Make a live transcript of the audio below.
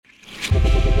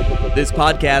This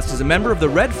podcast is a member of the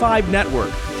Red 5 Network.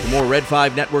 For more Red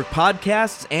 5 Network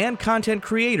podcasts and content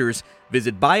creators,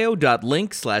 visit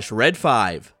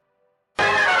bio.link/red5.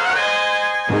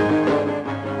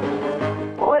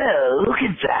 Well, look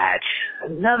at that.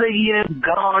 Another year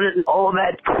gone and all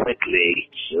that quickly.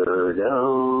 Should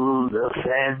old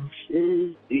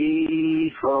offenses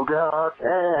be forgot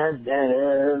and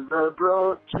never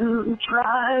brought to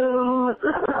trial?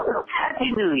 Happy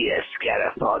New Year,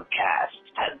 Scatter Podcast.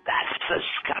 And that's the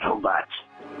Scuttlebutt.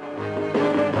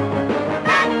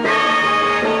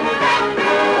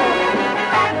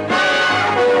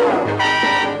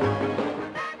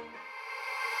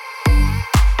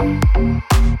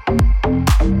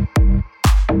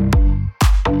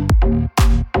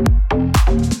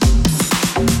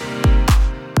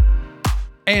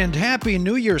 And Happy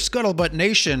New Year, Scuttlebutt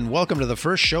Nation. Welcome to the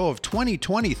first show of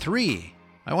 2023.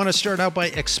 I want to start out by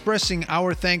expressing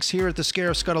our thanks here at the Scare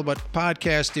of Scuttlebutt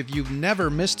podcast. If you've never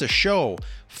missed a show,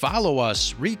 follow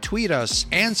us, retweet us,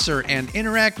 answer, and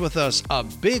interact with us. A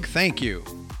big thank you,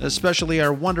 especially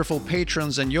our wonderful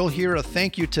patrons, and you'll hear a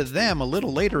thank you to them a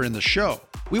little later in the show.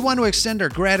 We want to extend our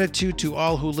gratitude to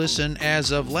all who listen. As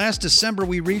of last December,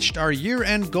 we reached our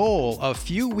year-end goal a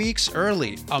few weeks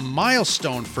early, a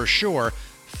milestone for sure.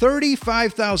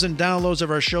 35,000 downloads of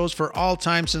our shows for all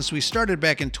time since we started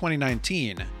back in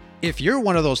 2019. If you're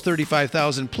one of those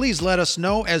 35,000, please let us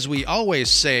know. As we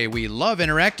always say, we love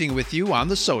interacting with you on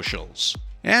the socials.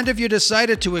 And if you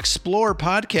decided to explore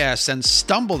podcasts and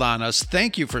stumbled on us,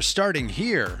 thank you for starting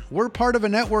here. We're part of a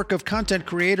network of content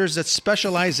creators that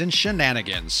specialize in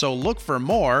shenanigans, so look for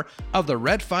more of the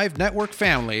Red 5 Network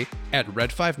family at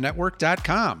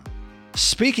red5network.com.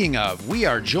 Speaking of, we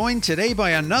are joined today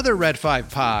by another Red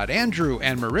 5 pod, Andrew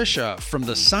and Marisha from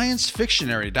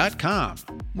thesciencefictionary.com.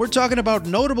 We're talking about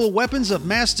notable weapons of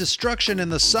mass destruction in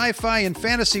the sci-fi and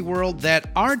fantasy world that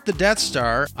aren't the Death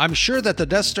Star. I'm sure that the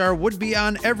Death Star would be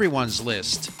on everyone's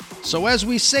list. So as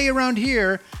we say around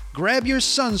here, grab your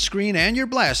sunscreen and your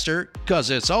blaster, 'cause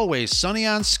it's always sunny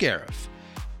on Scarif.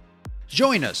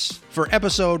 Join us for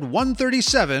episode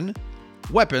 137,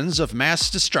 Weapons of Mass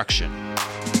Destruction.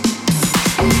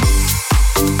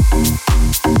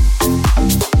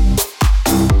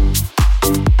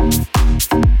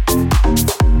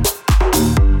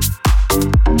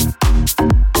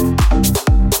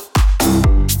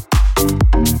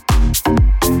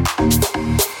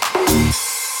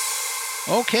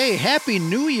 Okay, Happy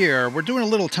New Year. We're doing a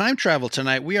little time travel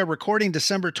tonight. We are recording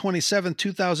December 27,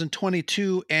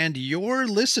 2022, and you're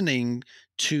listening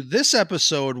to this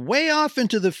episode way off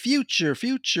into the future.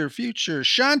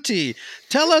 Shanti,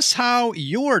 tell us how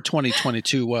your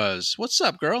 2022 was. What's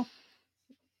up, girl?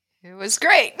 It was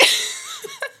great.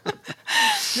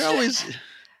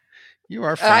 You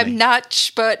are funny. I'm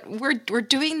not, but we're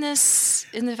doing this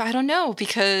I don't know,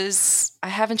 because I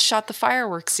haven't shot the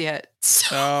fireworks yet.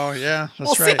 So oh yeah, that's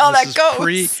we'll right. See how this that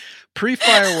goes. Pre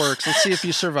fireworks. Let's see if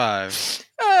you survive.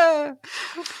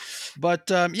 But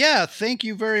yeah, thank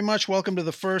you very much. Welcome to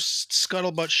the first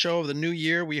Scuttlebutt show of the new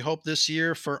year. We hope this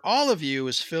year for all of you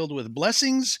is filled with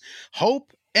blessings,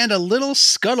 hope, and a little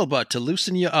scuttlebutt to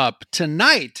loosen you up.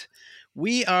 Tonight,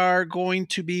 we are going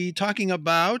to be talking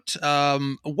about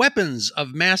weapons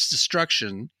of mass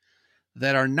destruction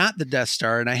that are not the Death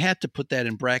Star, and I had to put that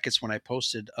in brackets when I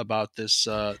posted about this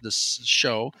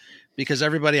show, because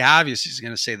everybody obviously is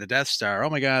going to say the Death Star. Oh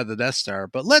my God, the Death Star!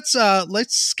 But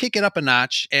let's kick it up a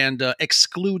notch and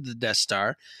exclude the Death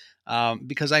Star,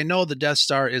 because I know the Death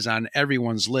Star is on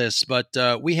everyone's list. But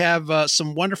we have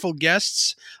some wonderful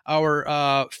guests.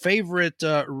 Our favorite,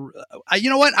 you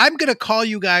know what? I'm going to call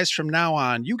you guys from now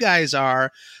on. You guys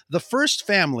are the first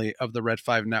family of the Red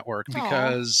 5 Network,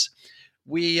 because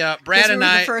we, Brad and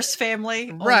I, the first family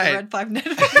on right. the Red 5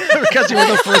 Network. Because you were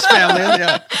the first family,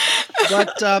 yeah.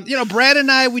 But, you know, Brad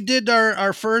and I, we did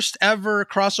our first ever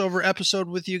crossover episode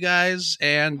with you guys,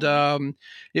 and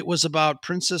it was about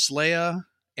Princess Leia.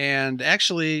 And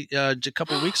actually, a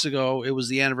couple of weeks ago, it was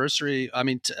the anniversary. I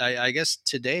mean, I guess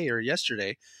today or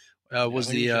yesterday was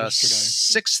the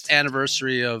 6th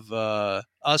anniversary of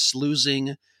us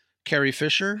losing Carrie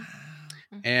Fisher.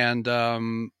 And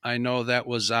I know that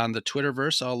was on the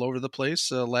Twitterverse all over the place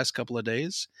the last couple of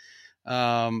days.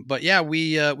 But yeah,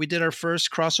 we did our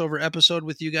first crossover episode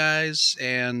with you guys,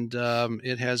 and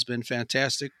it has been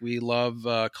fantastic. We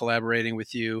love collaborating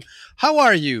with you. How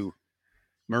are you,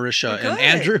 Marisha and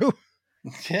Andrew?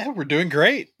 Yeah, we're doing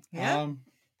great. Yeah.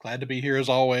 Glad to be here as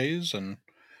always, and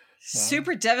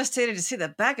super devastated to see the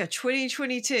back of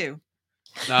 2022.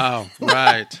 Oh,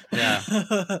 right.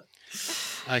 Yeah.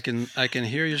 I can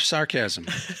hear your sarcasm.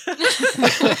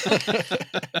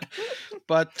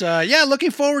 But yeah,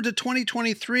 looking forward to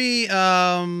 2023.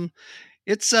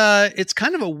 It's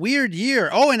kind of a weird year.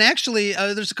 Oh, and actually,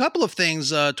 there's a couple of things.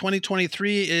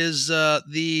 2023 is and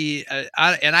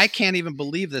I can't even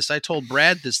believe this. I told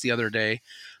Brad this the other day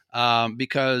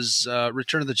because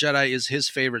Return of the Jedi is his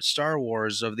favorite Star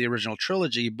Wars of the original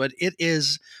trilogy, but it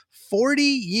is 40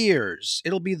 years.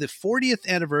 It'll be the 40th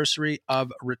anniversary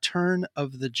of Return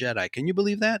of the Jedi. Can you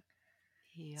believe that?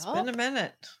 It's been a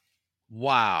minute.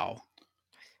 Wow.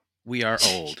 We are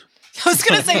old. I was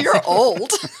going to say you're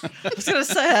old. I was going to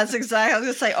say that's exactly. I was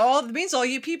going to say it means all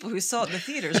you people who saw it in the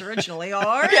theaters originally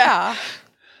are. Yeah.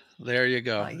 There you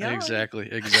go. My God.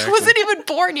 Exactly. I wasn't even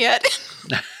born yet.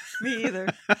 Me either.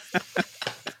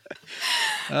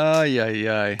 Ay, ay,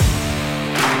 ay.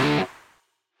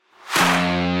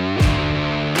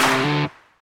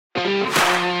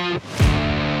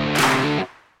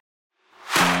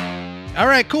 All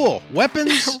right, cool.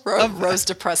 Weapons. Rose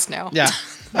depressed now. Yeah,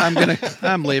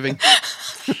 I'm leaving.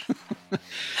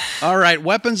 All right,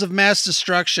 weapons of mass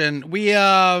destruction.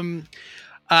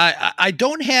 I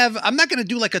don't have. I'm not going to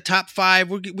do like a top 5.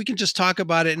 We can just talk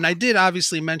about it. And I did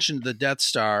obviously mention the Death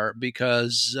Star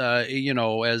because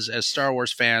as Star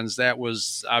Wars fans, that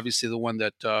was obviously the one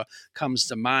that comes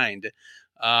to mind.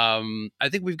 I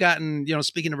think we've gotten,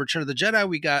 speaking of Return of the Jedi,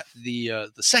 we got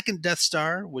the second Death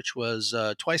Star, which was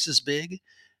twice as big,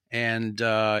 and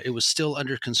it was still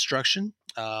under construction.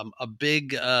 A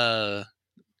big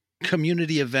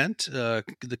community event,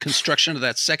 the construction of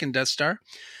that second Death Star.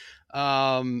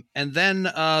 And then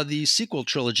the sequel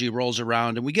trilogy rolls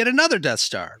around, and we get another Death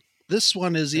Star. This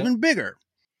one is even bigger.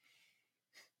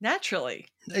 Naturally.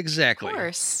 Exactly. Of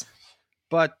course.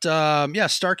 But yeah,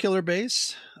 Starkiller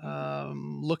Base.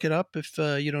 Look it up if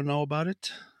you don't know about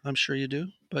it. I'm sure you do.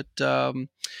 But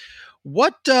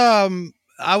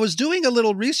I was doing a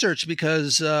little research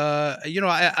because I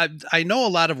know a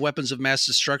lot of weapons of mass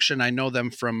destruction. I know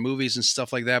them from movies and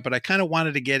stuff like that. But I kind of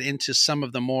wanted to get into some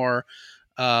of the more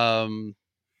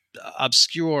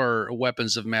obscure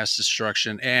weapons of mass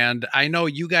destruction. And I know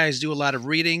you guys do a lot of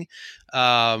reading.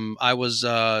 I was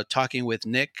talking with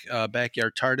Nick,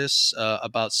 Backyard TARDIS,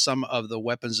 about some of the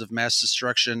weapons of mass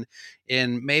destruction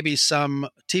in maybe some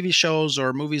TV shows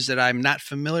or movies that I'm not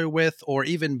familiar with, or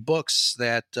even books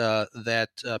that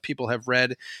people have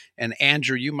read. And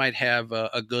Andrew, you might have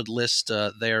a good list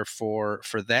there for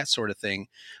that sort of thing.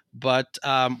 But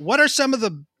what are some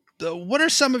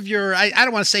of your, I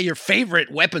don't want to say your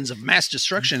favorite weapons of mass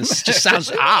destruction. It just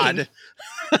sounds odd.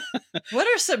 What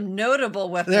are some notable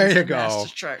weapons There you of mass go.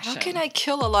 destruction? How can I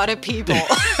kill a lot of people?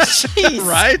 Jeez.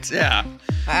 Right? Yeah.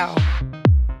 Wow.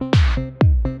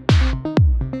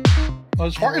 Well,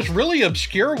 as far as really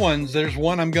obscure ones, there's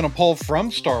one I'm going to pull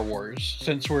from Star Wars,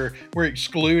 since we're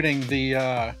excluding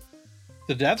the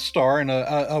Death Star, and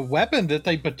a weapon that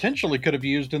they potentially could have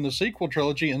used in the sequel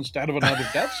trilogy instead of another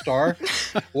Death Star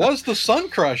was the Sun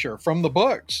Crusher from the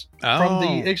books, from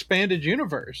the expanded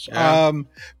universe. Yeah.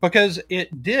 Because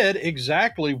it did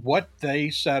exactly what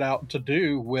they set out to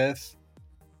do with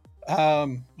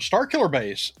Starkiller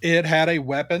Base. It had a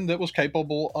weapon that was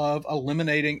capable of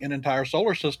eliminating an entire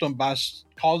solar system by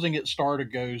causing its star to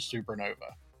go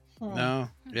supernova. No.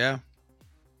 Yeah.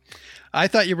 I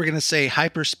thought you were going to say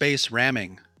hyperspace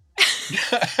ramming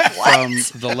from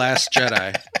The Last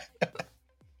Jedi.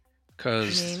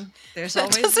 Because there's That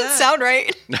always doesn't that. sound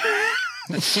right.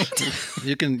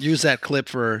 you can use that clip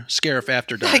for Scarif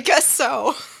After Dark. I guess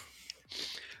so.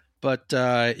 But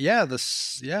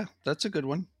that's a good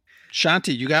one.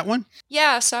 Shanti, you got one?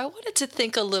 Yeah, so I wanted to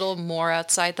think a little more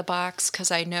outside the box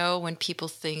because I know when people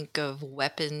think of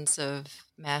weapons of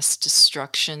mass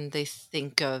destruction, they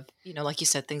think of, like you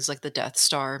said, things like the Death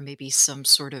Star, maybe some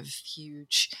sort of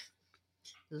huge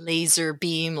laser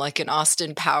beam like in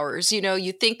Austin Powers.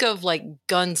 You think of like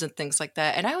guns and things like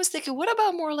that. And I was thinking, what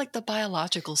about more like the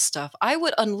biological stuff? I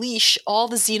would unleash all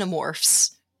the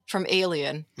xenomorphs from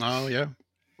Alien Oh, yeah.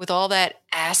 with all that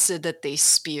acid that they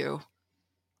spew.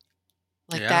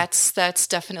 Like Yeah. that's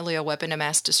definitely a weapon of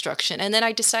mass destruction. And then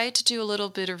I decided to do a little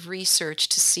bit of research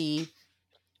to see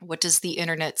what does the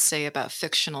internet say about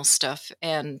fictional stuff.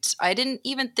 And I didn't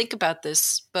even think about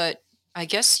this, but I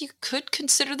guess you could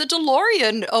consider the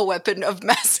DeLorean a weapon of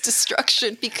mass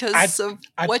destruction because of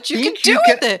I what you can think do you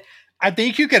with can- it. I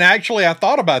think you can actually, I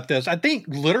thought about this. I think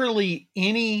literally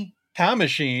any time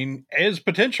machine is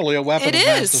potentially a weapon It of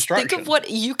mass is. destruction. Think of what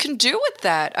you can do with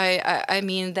that. I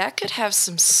mean, that could have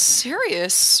some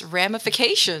serious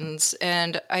ramifications.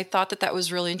 And I thought that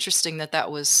was really interesting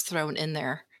that was thrown in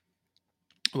there.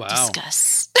 Wow.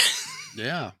 Discuss.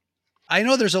 Yeah. I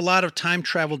know there's a lot of time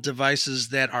travel devices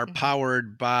that are Mhm.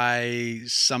 powered by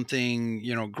something,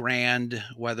 grand,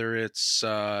 whether it's,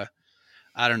 I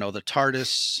don't know, the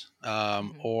TARDIS,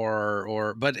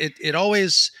 but it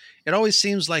always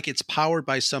seems like it's powered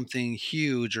by something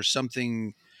huge or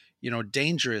something,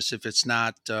 dangerous if it's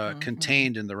not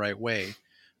contained in the right way.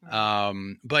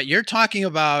 But you're talking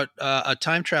about a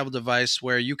time travel device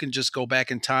where you can just go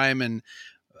back in time and,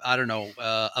 I don't know,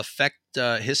 affect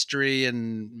history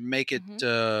and make it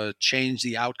change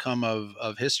the outcome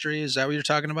of history. Is that what you're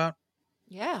talking about?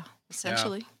 Yeah,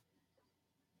 essentially.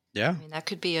 Yeah. I mean, that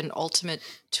could be an ultimate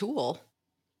tool.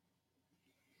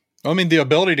 I mean, the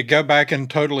ability to go back and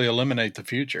totally eliminate the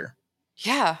future.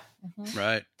 Yeah.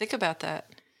 Right. Think about that.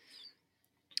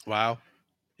 Wow.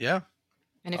 Yeah.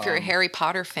 And if you're a Harry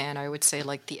Potter fan, I would say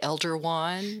like the Elder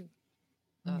Wand,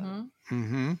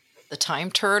 the Time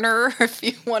Turner, if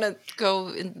you want to go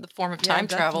in the form of time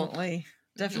travel.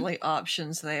 Definitely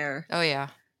options there. Oh, yeah.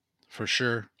 For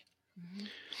sure.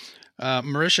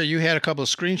 Marisha, you had a couple of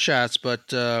screenshots,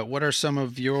 but what are some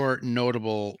of your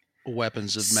notable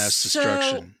weapons of mass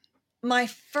destruction? My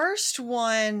first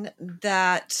one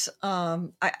that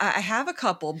I have a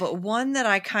couple, but one that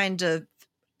I kind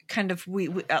of we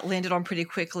landed on pretty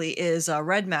quickly is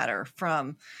red matter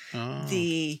from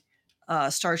the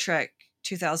Star Trek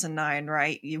 2009.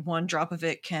 Right, one drop of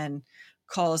it can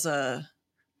cause a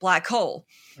black hole.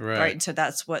 Right, and so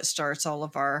that's what starts all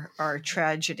of our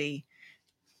tragedy.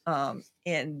 That's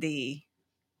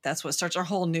what starts our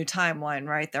whole new timeline,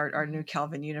 right? Our new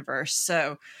Kelvin universe.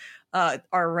 So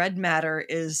our red matter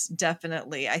is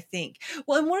definitely, I think,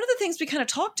 well, and one of the things we kind of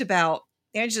talked about,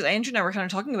 Andrew and I were kind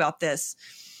of talking about this,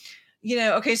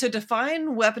 okay, so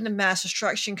define weapon of mass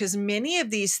destruction, because many of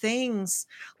these things,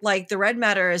 like the red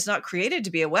matter, is not created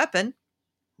to be a weapon.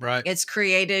 Right. It's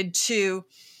created to,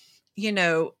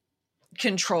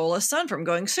 control a sun from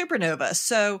going supernova.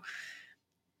 So,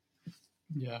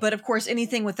 yeah. But of course,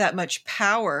 anything with that much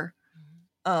power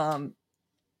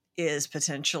is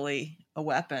potentially a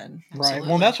weapon. Right. Absolutely.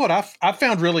 Well, that's what I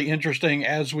found really interesting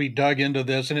as we dug into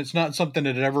this. And it's not something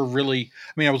that had ever really,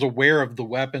 I was aware of the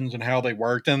weapons and how they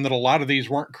worked, and that a lot of these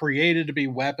weren't created to be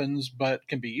weapons, but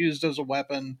can be used as a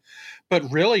weapon.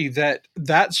 But really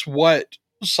that's what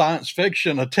science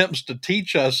fiction attempts to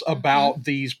teach us about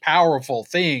these powerful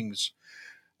things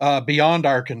beyond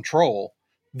our control,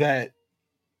 that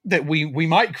we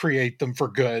might create them for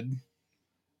good,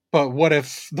 but what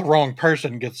if the wrong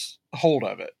person gets hold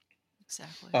of it?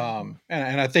 Exactly.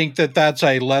 And I think that's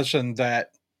a lesson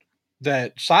that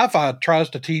sci-fi tries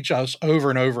to teach us over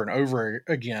and over and over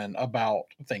again about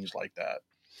things like that.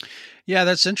 Yeah,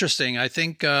 that's interesting. I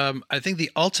think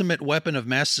the ultimate weapon of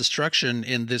mass destruction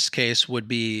in this case would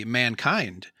be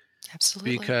mankind.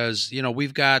 Absolutely. Because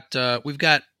we've got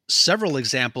several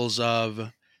examples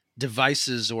of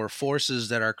devices or forces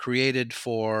that are created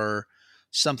for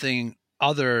something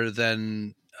other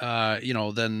than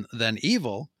than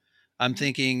evil. I'm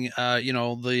thinking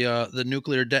the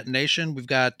nuclear detonation. We've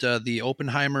got the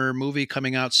Oppenheimer movie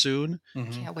coming out soon.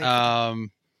 Can't wait for that.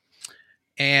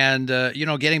 And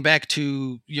getting back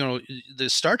to the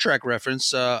Star Trek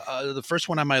reference, the first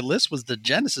one on my list was the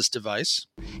Genesis device.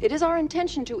 It is our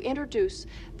intention to introduce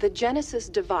the Genesis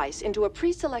device into a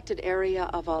pre-selected area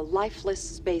of a lifeless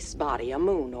space body, a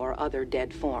moon or other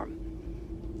dead form.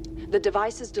 The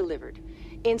device is delivered,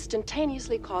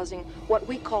 instantaneously causing what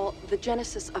we call the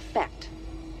Genesis effect.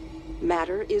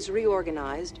 Matter is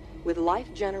reorganized with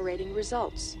life-generating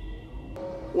results.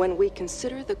 When we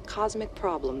consider the cosmic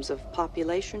problems of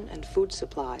population and food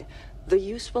supply, the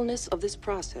usefulness of this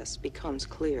process becomes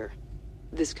clear.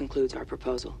 This concludes our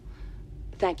proposal.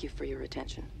 Thank you for your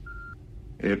attention.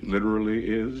 It literally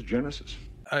is Genesis.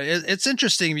 It's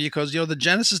interesting because, the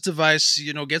Genesis device,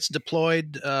 gets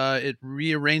deployed. It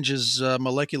rearranges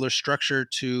molecular structure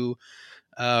to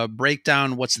break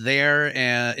down what's there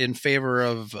in favor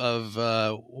of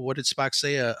what did Spock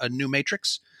say? A new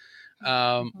matrix.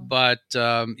 But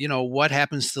what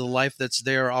happens to the life that's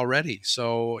there already?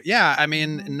 So, yeah,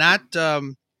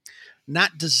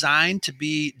 not designed to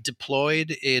be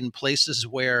deployed in places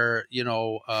where,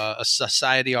 a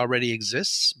society already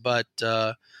exists, but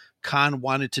Khan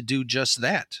wanted to do just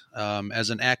that as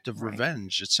an act of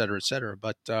revenge, et cetera, et cetera.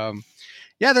 But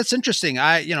yeah, that's interesting.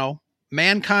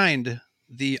 Mankind,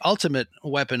 the ultimate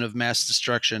weapon of mass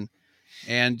destruction.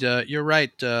 And you're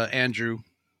right, Andrew.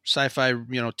 Sci-fi,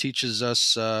 teaches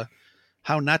us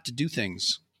how not to do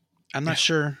things. I'm not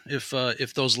sure if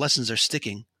those lessons are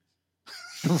sticking.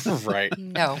 Right.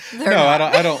 No,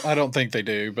 I don't think they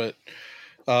do. But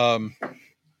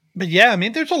But yeah, I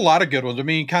mean, there's a lot of good ones. I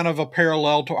mean, kind of a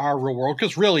parallel to our real world,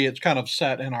 because really it's kind of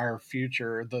set in our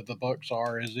future. The books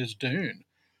is Dune.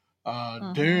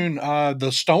 Dune,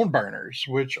 the Stone Burners,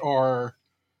 which are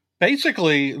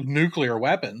basically nuclear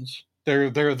weapons. They're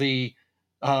the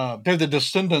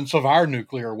descendants of our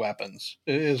nuclear weapons,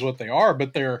 is what they are.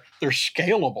 But they're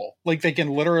scalable. Like they can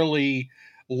literally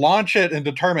launch it and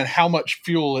determine how much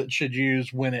fuel it should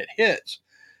use when it hits.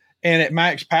 And at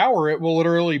max power, it will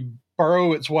literally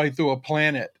burrow its way through a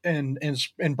planet and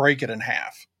break it in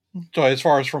half. So as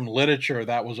far as from literature,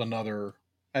 that's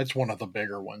one of the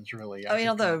bigger ones, really. I mean,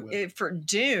 although for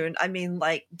Dune, I mean,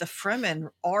 like the Fremen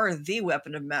are the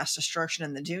weapon of mass destruction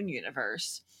in the Dune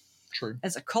universe. True.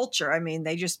 As a culture, I mean,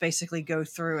 they just basically go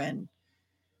through and,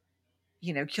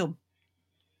 kill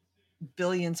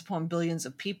billions upon billions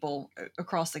of people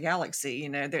across the galaxy.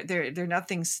 They're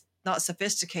nothing's not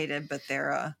sophisticated, but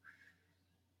they're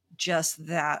just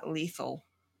that lethal.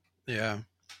 Yeah.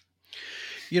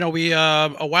 We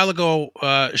a while ago,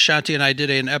 Shanti and I did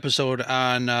an episode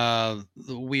on.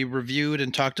 We reviewed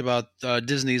and talked about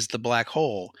Disney's The Black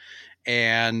Hole,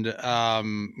 and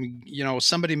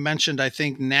somebody mentioned, I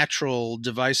think, natural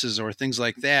devices or things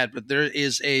like that. But there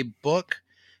is a book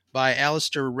by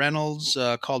Alistair Reynolds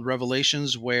called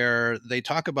Revelations, where they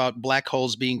talk about black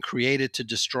holes being created to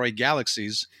destroy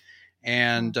galaxies.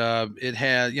 And it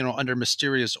had, under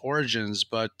mysterious origins,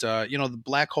 but the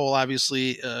black hole,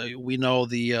 obviously, we know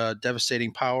the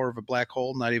devastating power of a black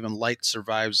hole. Not even light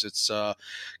survives its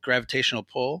gravitational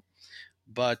pull.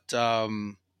 But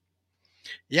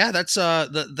that's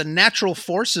the natural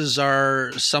forces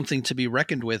are something to be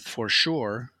reckoned with for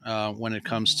sure when it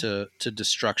comes to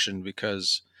destruction.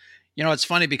 Because it's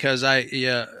funny because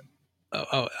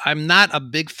I'm not a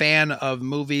big fan of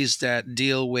movies that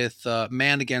deal with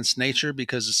man against nature,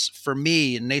 because for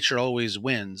me, nature always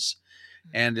wins,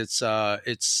 and it's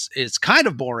kind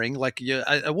of boring. Like,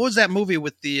 what was that movie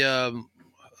with the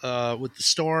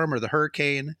storm or the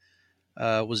hurricane?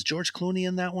 Was George Clooney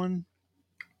in that one?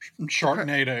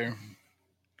 Sharknado.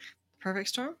 Perfect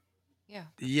Storm?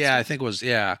 Yeah, I think it was.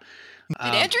 Yeah.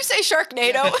 Did Andrew say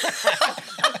Sharknado?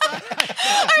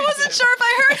 I wasn't sure if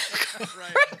I heard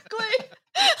correctly.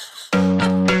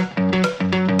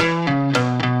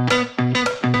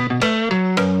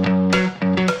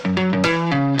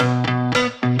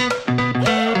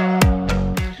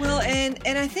 Well,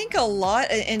 and I think a lot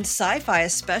in sci-fi,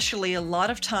 especially, a lot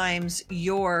of times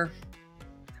your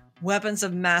weapons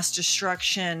of mass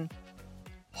destruction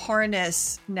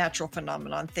harness natural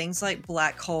phenomenon, things like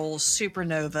black holes,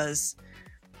 supernovas,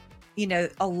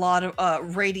 a lot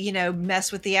of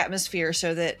mess with the atmosphere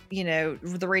so that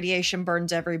the radiation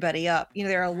burns everybody up.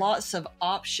 There are lots of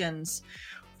options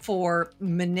for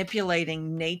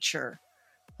manipulating nature.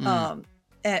 And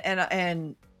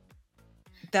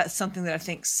that's something that I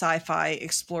think sci-fi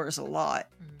explores a lot,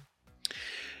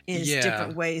 is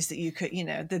different ways that you could,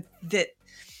 that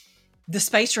the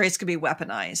space race could be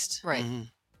weaponized. Right. Mm-hmm.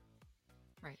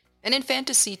 Right. And in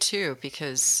fantasy too,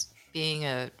 because being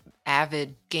a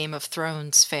avid Game of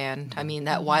Thrones fan, I mean,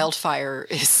 that wildfire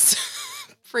is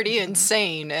pretty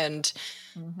insane, and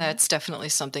that's definitely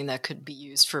something that could be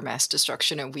used for mass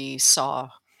destruction. And we saw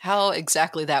how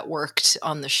exactly that worked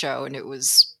on the show, and it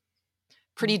was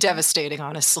pretty devastating,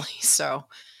 honestly. So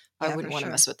I wouldn't want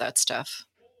to mess with that stuff.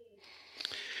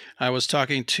 I was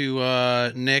talking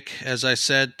to Nick, as I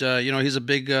said. He's a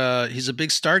big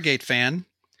Stargate fan.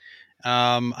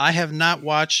 I have not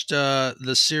watched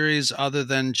the series other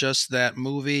than just that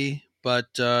movie, but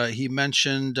he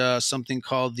mentioned something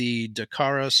called the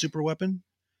Dakara superweapon.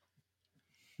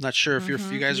 Not sure if you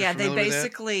guys are familiar with that. Yeah, they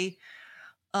basically.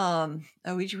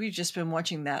 We've just been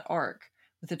watching that arc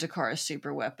with the Dakara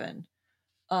superweapon.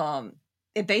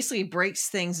 It basically breaks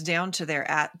things down to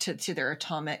their to their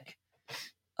atomic.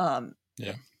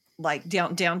 Like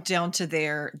down to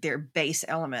their base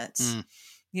elements.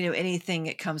 Anything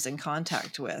it comes in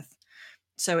contact with.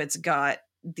 So it's got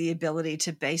the ability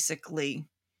to basically,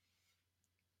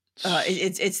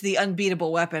 it's the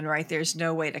unbeatable weapon, right? There's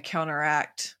no way to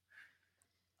counteract.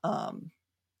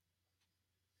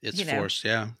 It's force,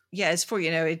 yeah. Yeah, it's for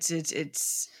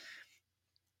it's.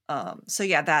 So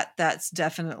yeah, that's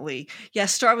definitely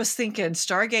I was thinking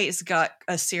Stargate's got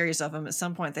a series of them. At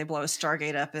some point, they blow a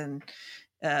Stargate up and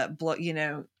blow,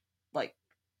 like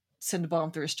send a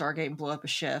bomb through a Stargate and blow up a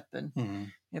ship.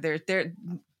 And they're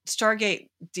Stargate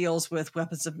deals with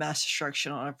weapons of mass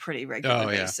destruction on a pretty regular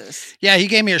basis. Yeah, he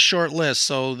gave me a short list.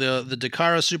 So the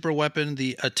Dakara super weapon,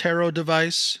 the Atero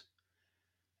device,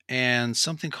 and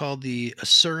something called the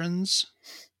Asurans,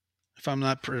 if I'm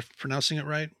not pronouncing it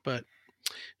right. But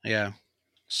yeah,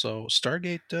 so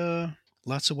Stargate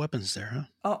Lots of weapons there,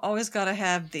 huh? Always got to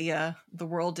have the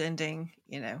world-ending,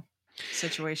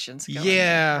 situations going.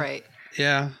 Yeah. Right.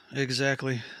 Yeah,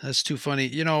 exactly. That's too funny.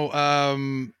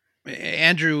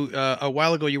 Andrew, a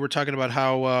while ago you were talking about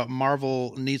how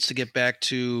Marvel needs to get back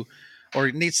to,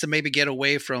 or needs to maybe get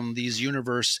away from these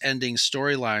universe-ending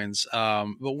storylines.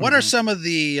 But what are some of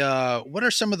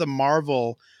the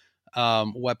Marvel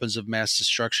weapons of mass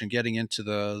destruction getting into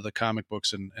the comic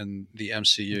books and the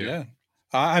MCU? Yeah.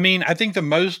 I mean, I think the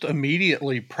most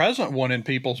immediately present one in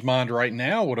people's mind right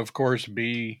now would, of course,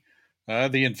 be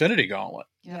the Infinity Gauntlet.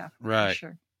 Yeah. Right.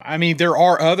 Sure. I mean, there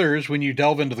are others when you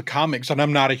delve into the comics, and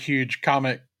I'm not a huge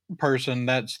comic person.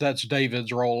 That's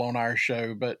David's role on our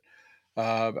show. But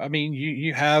I mean,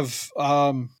 you have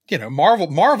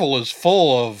Marvel is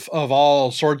full of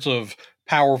all sorts of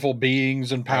powerful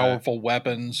beings and powerful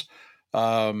weapons.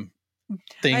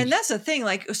 Things. And that's the thing.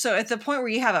 Like, so at the point where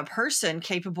you have a person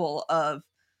capable of,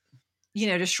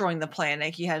 destroying the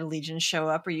planet, you had Legion show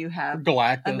up, or you have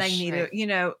Galactus, a Magneto.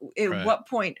 Right. At what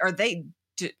point are they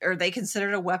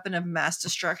considered a weapon of mass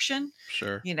destruction?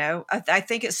 Sure. I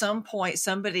think at some point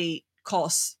somebody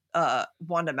calls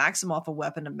Wanda Maximoff a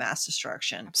weapon of mass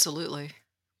destruction. Absolutely.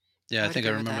 Yeah, I think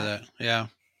I remember that. Yeah.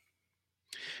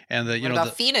 And what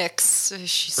about Phoenix?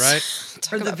 She's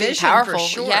or the about being Vision, powerful. for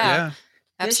sure. Yeah.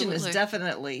 Vision Absolutely. has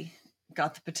definitely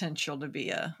got the potential to be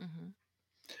a.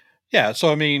 Yeah.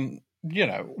 So I mean,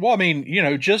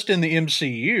 just in the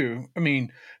MCU, I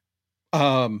mean,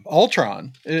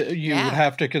 Ultron, you would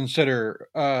have to consider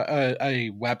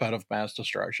a weapon of mass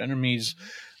destruction. I mean,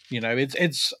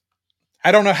 it's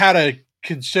I don't know how to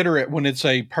consider it when it's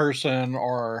a person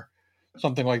or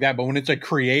something like that, but when it's a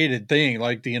created thing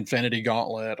like the Infinity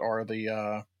Gauntlet or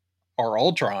the or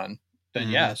Ultron, then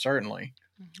yeah, certainly.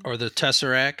 Or the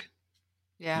Tesseract.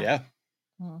 Yeah.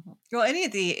 Well, any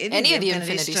of the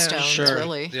Infinity Stones, sure.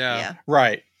 really. Yeah.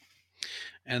 Right.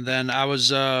 And then I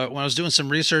was when I was doing some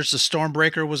research, the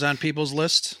Stormbreaker was on people's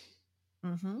list.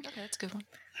 Okay, that's a good one.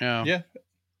 Yeah. Yeah.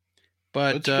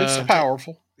 But it's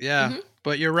powerful. Yeah.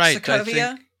 But you're right.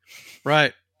 Sokovia?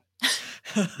 Right.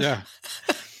 Yeah.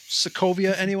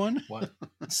 Sokovia, anyone? What?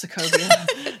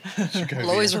 Sokovia.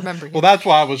 We'll always remember you. Well, that's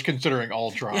why I was considering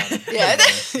Ultron. Yeah.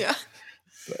 Yeah.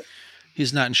 But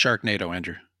he's not in Sharknado,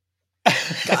 Andrew.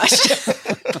 Gosh.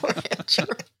 Poor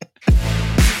Andrew.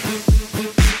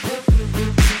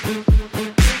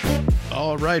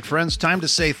 All right, friends, time to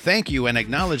say thank you and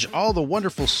acknowledge all the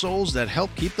wonderful souls that help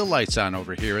keep the lights on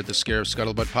over here at the Scarif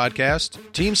Scuttlebutt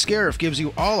podcast. Team Scarif gives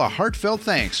you all a heartfelt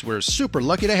thanks. We're super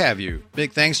lucky to have you.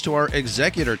 Big thanks to our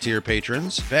executor tier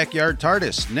patrons, Backyard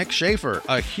TARDIS, Nick Schaefer,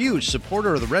 a huge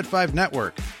supporter of the Red 5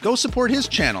 Network. Go support his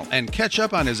channel and catch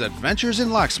up on his adventures in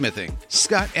locksmithing.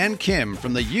 Scott and Kim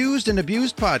from the Used and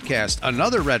Abused podcast,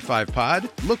 another Red 5 pod.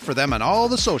 Look for them on all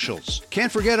the socials.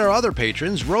 Can't forget our other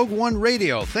patrons, Rogue One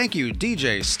Radio. Thank you,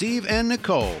 DJ, Steve, and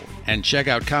Nicole. And check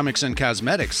out Comics and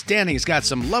Cosmetics. Danny's got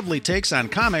some lovely takes on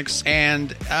comics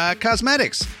and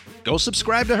cosmetics. Go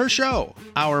subscribe to her show.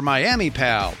 Our Miami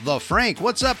pal, The Frank.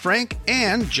 What's up, Frank?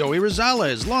 And Joey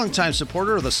Rosales, longtime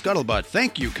supporter of the Scuttlebutt.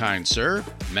 Thank you, kind sir.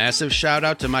 Massive shout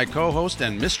out to my co-host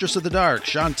and Mistress of the Dark,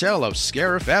 Chantel of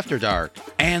Scarif After Dark.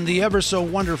 And the ever so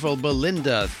wonderful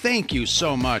Belinda. Thank you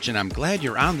so much, and I'm glad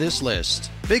you're on this list.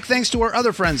 Big thanks to our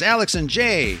other friends, Alex and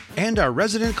Jay, and our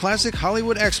resident classic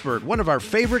Hollywood expert, one of our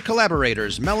favorite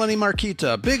collaborators, Melanie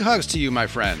Marquita. Big hugs to you, my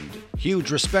friend.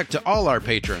 Huge respect to all our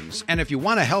patrons. And if you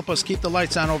want to help us keep the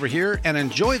lights on over here and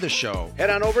enjoy the show, head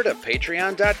on over to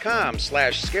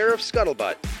patreon.com/Scarif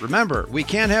Scuttlebutt. Remember, we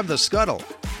can't have the scuttle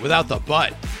without the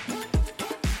butt.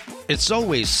 It's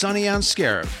always sunny on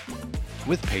Scarif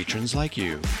with patrons like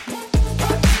you.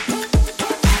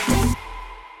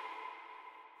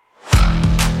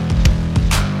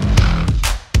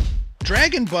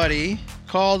 Dragon Buddy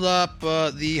called up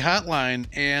the hotline,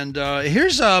 and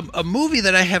here's a movie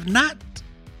that I have not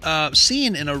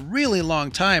seen in a really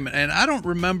long time, and I don't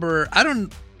remember. I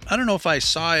don't know if I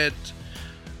saw it.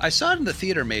 I saw it in the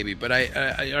theater maybe, but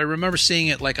I remember seeing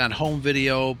it like on home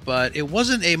video. But it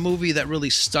wasn't a movie that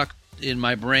really stuck in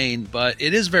my brain. But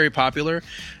it is very popular,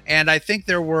 and I think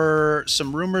there were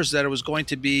some rumors that it was going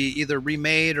to be either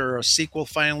remade or a sequel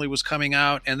finally was coming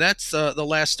out, and that's The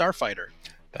Last Starfighter.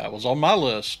 That was on my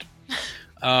list.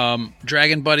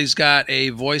 Dragon Buddy's got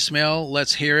a voicemail.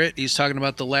 Let's hear it. He's talking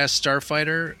about The Last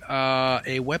Starfighter,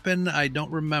 a weapon I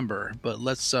don't remember, but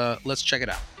let's check it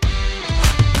out.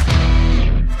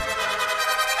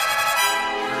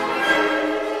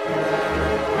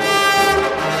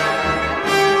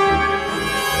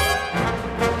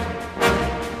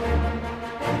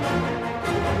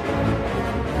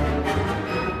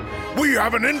 We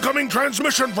have an incoming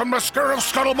transmission from the Scarab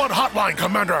Scuttlebutt hotline,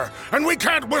 Commander, and we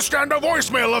can't withstand a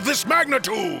voicemail of this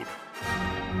magnitude.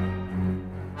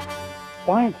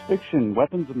 Science fiction,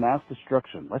 weapons of mass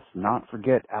destruction. Let's not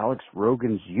forget Alex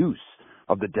Rogan's use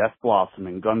of the Death Blossom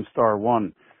in Gunstar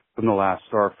 1 from The Last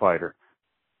Starfighter.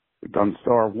 The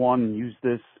Gunstar 1 used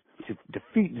this to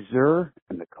defeat Xur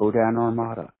and the Kodan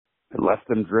Armada. It left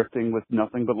them drifting with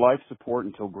nothing but life support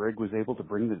until Greg was able to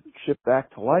bring the ship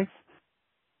back to life,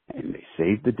 and they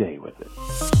saved the day with it.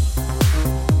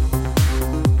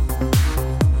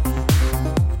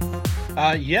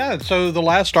 So The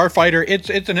Last Starfighter,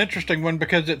 it's an interesting one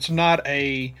because it's not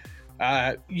a,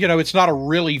 it's not a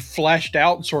really fleshed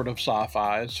out sort of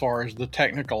sci-fi as far as the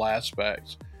technical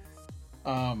aspects.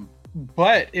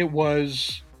 But it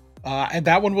was, and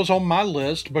that one was on my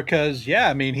list because,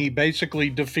 he basically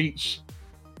defeats,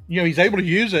 he's able to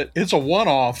use it. It's a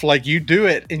one-off, like you do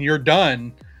it and you're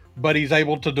done, but he's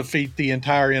able to defeat the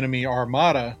entire enemy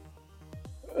armada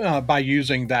by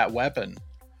using that weapon.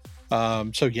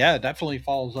 It definitely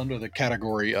falls under the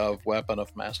category of weapon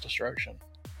of mass destruction.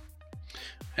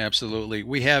 Absolutely.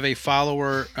 We have a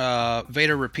follower,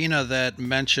 Vader Rapina, that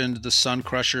mentioned the Sun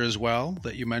Crusher as well,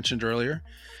 that you mentioned earlier.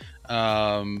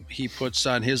 He puts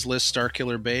on his list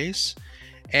Starkiller Base.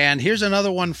 And here's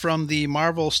another one from the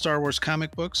Marvel Star Wars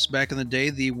comic books back in the day,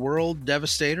 the World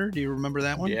Devastator. Do you remember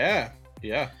that one? Yeah.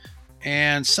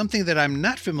 And something that I'm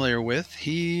not familiar with,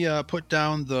 he put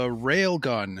down the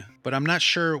Railgun, but I'm not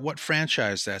sure what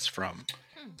franchise that's from.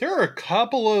 There are a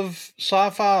couple of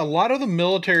sci-fi, a lot of the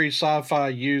military sci-fi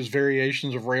use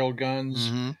variations of railguns.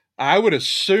 Mm-hmm. I would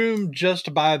assume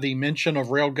just by the mention of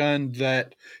railgun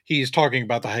that he's talking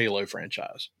about the Halo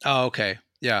franchise. Oh, okay.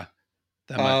 Yeah.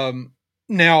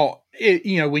 Now,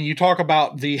 when you talk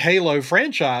about the Halo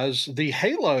franchise, the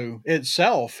Halo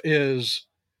itself is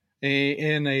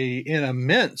an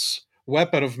immense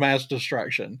weapon of mass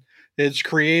destruction. It's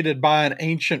created by an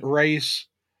ancient race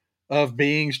of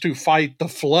beings to fight the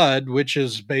Flood, which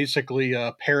is basically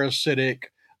a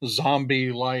parasitic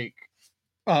zombie-like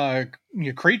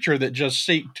creature that just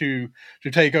seek to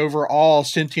take over all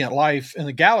sentient life in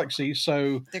the galaxy.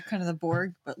 So they're kind of the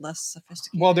Borg, but less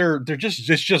sophisticated. Well, they're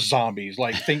just zombies.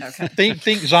 Like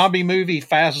think zombie movie,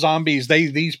 fast zombies.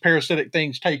 These parasitic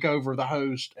things take over the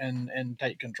host and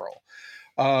take control.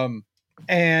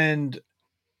 And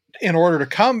in order to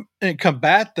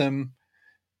combat them,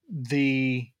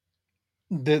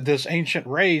 this ancient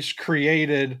race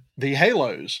created the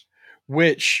Halos,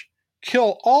 which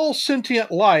kill all sentient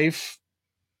life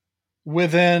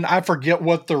within, I forget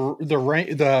what the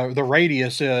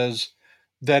radius is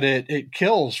that it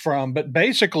kills from, but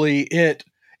basically it,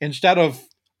 instead of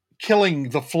killing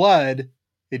the Flood,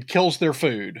 it kills their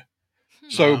food.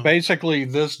 So basically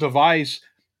this device,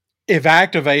 if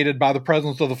activated by the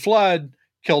presence of the Flood,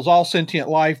 kills all sentient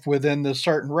life within this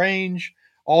certain range.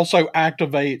 Also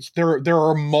activates, there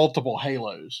are multiple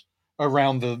Halos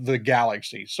around the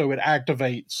galaxy. So it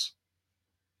activates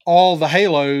all the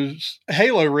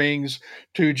Halo rings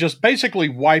to just basically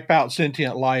wipe out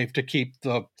sentient life to keep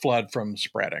the Flood from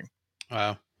spreading.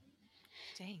 Wow.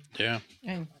 Dang. Yeah.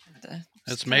 And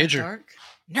that's major. Dark.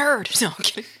 Nerd. No, I'm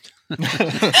kidding.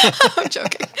 I'm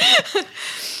joking.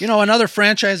 Another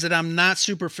franchise that I'm not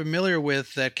super familiar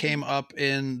with that came up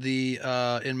in the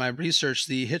in my research,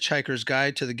 the Hitchhiker's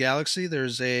Guide to the Galaxy.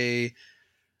 There's a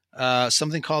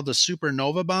something called the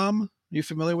Supernova Bomb. Are you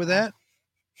familiar with that?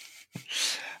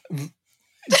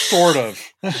 Sort of.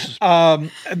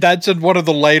 That's in one of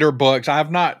the later books.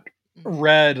 I've not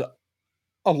read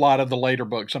a lot of the later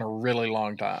books in a really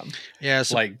long time. Yeah,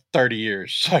 like 30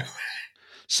 years. So.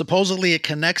 Supposedly, it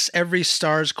connects every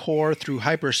star's core through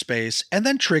hyperspace and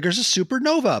then triggers a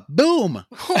supernova. Boom!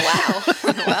 Wow.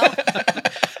 Well,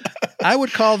 I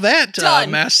would call that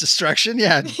mass destruction.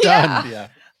 Yeah, done. Yeah.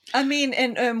 I mean,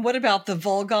 and what about the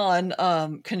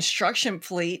Volgon construction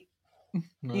fleet?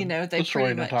 They destroy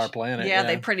pretty an much, entire planet. Yeah,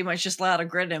 they pretty much just let a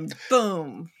grid and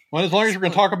boom. Well, as long as we're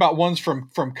going to talk about ones from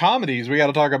comedies, we got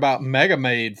to talk about Mega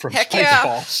Maid from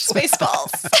Spaceballs.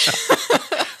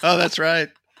 Spaceballs. Oh, that's right.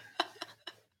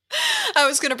 I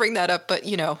was going to bring that up, but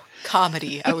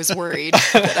comedy. I was worried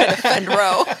that I'd offend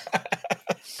Ro.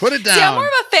 Put it down. See, I'm more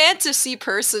of a fantasy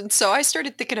person, so I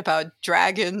started thinking about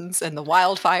dragons and the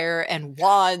wildfire and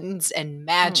wands and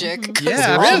magic. Mm-hmm.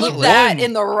 Yeah, all of that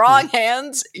in the wrong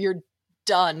hands, you're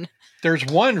done. There's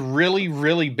one really,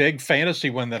 really big fantasy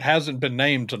one that hasn't been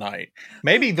named tonight.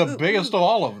 Maybe the biggest of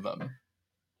all of them.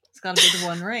 It's got to be the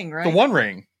One Ring, right? The One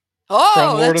Ring.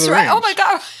 Oh, that's right. Oh my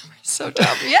God. So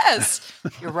dumb. Yes.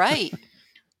 You're right.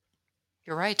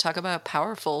 You're right. Talk about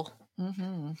powerful.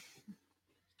 Mm-hmm.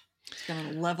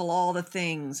 going to level all the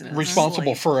things. And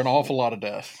Responsible for an awful lot of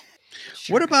death.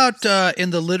 Sure. What about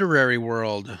in the literary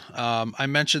world? I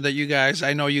mentioned that you guys,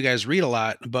 I know you guys read a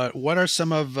lot, but what are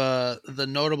some of the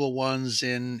notable ones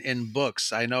in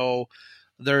books? I know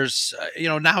there's,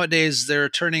 nowadays they're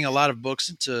turning a lot of books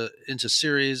into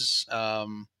series.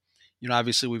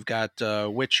 Obviously we've got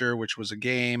Witcher, which was a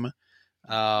game.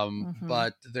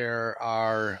 But there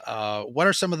are, what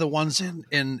are some of the ones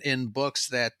in books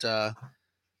that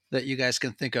you guys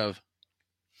can think of?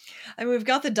 I mean, we've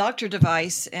got the Doctor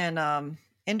device in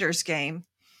Ender's Game,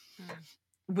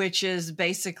 which is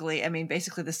basically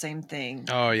the same thing.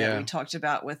 Oh yeah, that we talked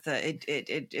about with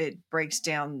it breaks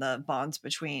down the bonds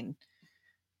between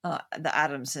the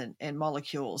atoms and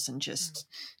molecules and just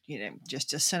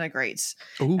disintegrates.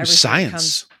 Ooh,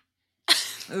 science.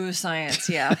 Ooh, science.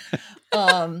 Yeah.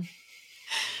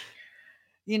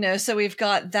 So we've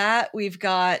got that. We've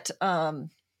got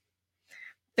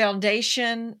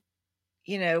Foundation.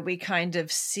 We kind of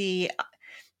see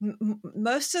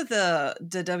most of the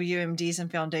WMDs and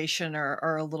Foundation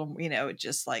are a little,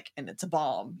 just like, and it's a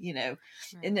bomb, right.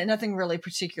 And nothing really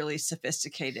particularly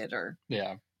sophisticated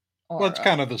yeah. Well, it's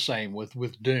kind of the same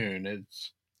with Dune.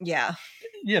 It's yeah,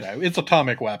 it's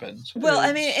atomic weapons. Well,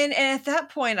 I mean, and at that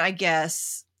point, I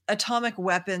guess atomic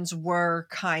weapons were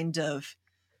kind of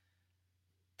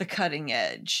the cutting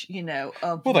edge,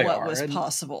 of what was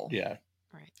possible. Yeah.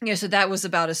 Right. So that was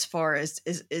about as far as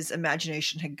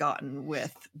imagination had gotten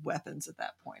with weapons at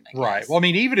that point. I guess. Right. Well, I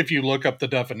mean, even if you look up the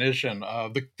definition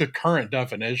of the current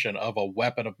definition of a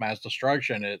weapon of mass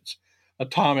destruction, it's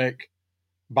atomic,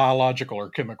 biological, or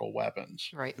chemical weapons.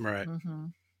 Right. Right. Mm-hmm.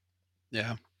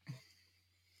 Yeah.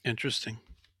 Interesting.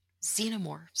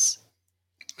 Xenomorphs.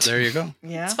 There you go.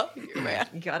 Yeah. Man.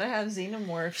 You gotta have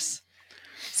xenomorphs.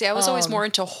 See, I was always more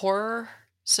into horror.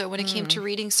 So when it came to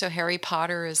reading, Harry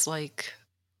Potter is like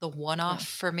the one-off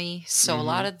for me. So a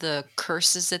lot of the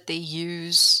curses that they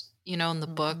use, in the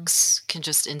books can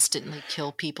just instantly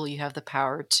kill people. You have the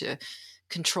power to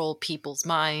control people's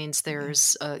minds.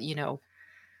 There's,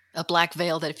 a black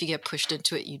veil that if you get pushed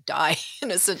into it, you die.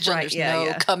 And essentially there's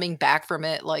no coming back from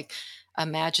it. Like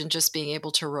imagine just being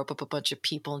able to rope up a bunch of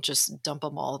people and just dump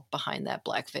them all behind that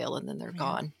black veil and then they're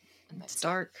gone. And it's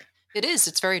dark. It is.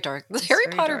 It's very dark. The Harry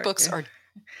Potter books are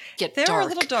They're dark. a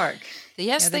little dark.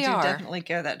 Yes, they do are. Definitely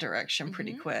go that direction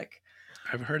pretty quick.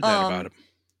 I've heard that about them.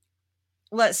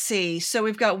 Let's see. So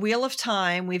we've got Wheel of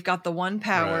Time. We've got the one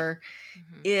power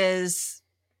is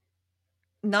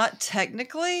not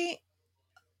technically.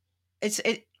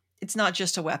 It's not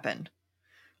just a weapon.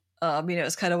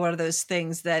 It's kind of one of those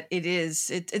things that it is.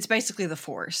 It's basically the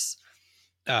Force.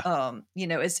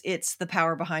 It's the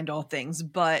power behind all things,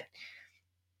 but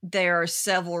there are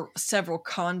several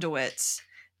conduits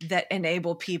that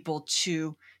enable people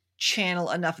to channel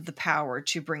enough of the power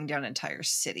to bring down entire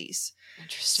cities.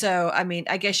 Interesting. So, I mean,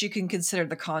 I guess you can consider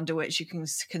the conduits. You can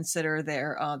consider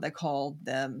they call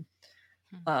them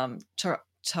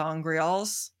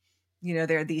Tongrials.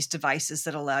 They're these devices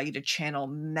that allow you to channel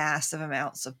massive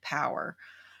amounts of power.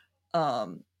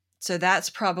 So that's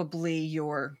probably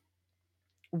your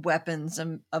weapons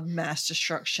of mass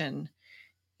destruction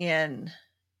in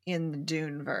the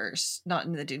Dune verse, not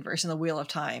in the Dune verse, in the Wheel of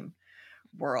Time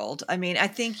world. I mean, I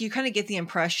think you kind of get the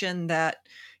impression that,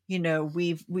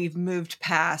 we've moved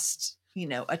past,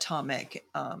 atomic,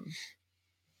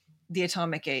 the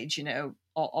atomic age,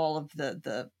 all of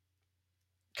the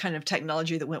kind of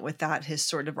technology that went with that has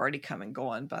sort of already come and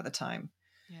gone by the time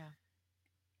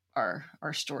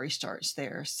our story starts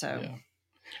there. So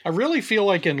I really feel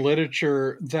like in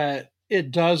literature that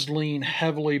it does lean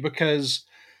heavily because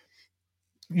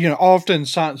often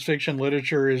science fiction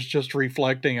literature is just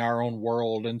reflecting our own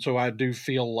world. And so I do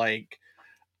feel like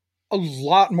a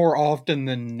lot more often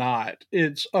than not,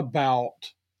 it's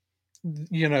about,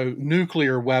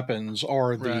 nuclear weapons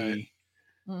are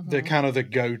the kind of the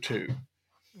go-to.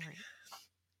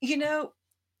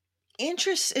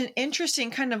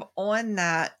 Interesting kind of on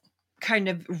that kind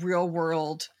of real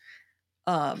world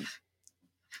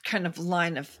kind of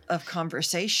line of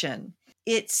conversation.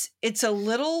 It's a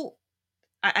little,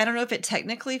 I don't know if it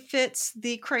technically fits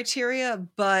the criteria,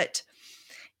 but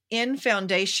in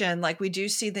Foundation, like we do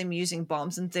see them using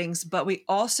bombs and things, but we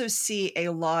also see a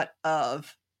lot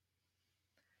of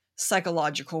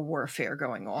psychological warfare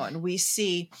going on. We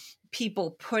see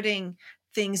people putting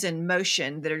things in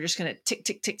motion that are just going to tick,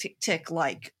 tick, tick, tick, tick,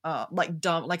 like a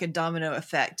domino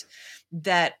effect,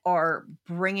 that are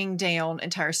bringing down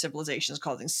entire civilizations,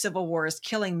 causing civil wars,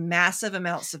 killing massive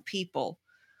amounts of people.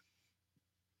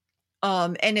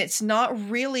 And it's not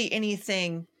really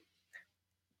anything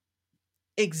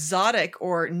exotic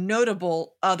or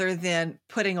notable other than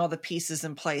putting all the pieces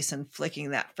in place and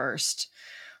flicking that first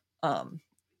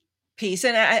piece.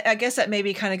 And I guess that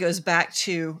maybe kind of goes back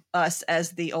to us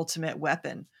as the ultimate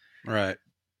weapon. Right.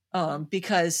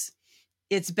 Because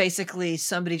it's basically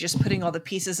somebody just putting all the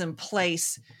pieces in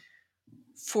place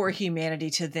for humanity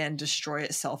to then destroy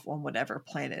itself on whatever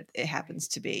planet it happens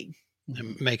to be.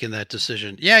 Making that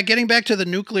decision. Yeah, getting back to the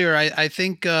nuclear, I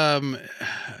think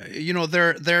you know,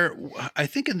 there I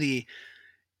think in the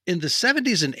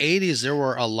 70s and 80s there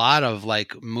were a lot of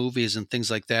like movies and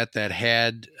things like that that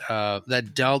had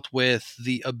that dealt with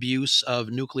the abuse of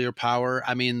nuclear power.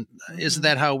 I mean, isn't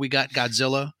that how we got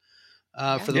Godzilla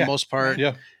for the most part?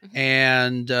 Yeah.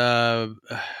 And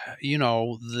you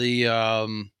know,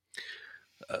 the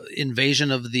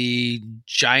invasion of the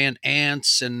giant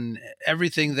ants and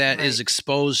everything that is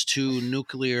exposed to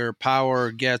nuclear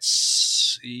power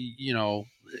gets,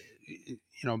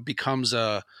 becomes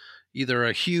either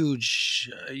a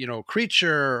huge,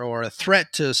 creature or a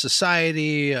threat to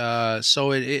society.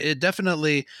 So it's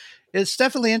definitely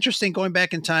interesting going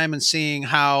back in time and seeing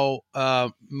how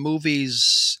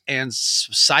movies and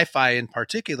sci-fi in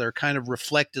particular kind of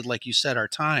reflected, like you said, our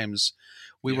times.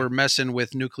 We were messing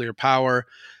with nuclear power.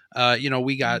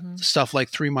 We got stuff like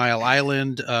 3 Mile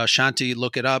Island. Shanti,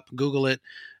 look it up, Google it.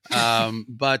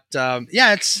 It's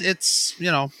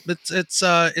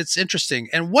interesting.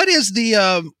 And what is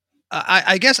the?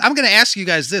 I guess I'm going to ask you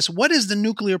guys this: what is the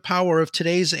nuclear power of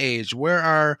today's age? Where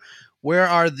are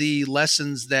the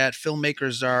lessons that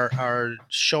filmmakers are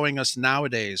showing us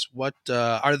nowadays? What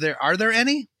are there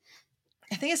any?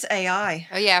 I think it's AI.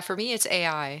 Oh yeah, for me it's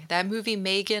AI. That movie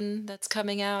Megan that's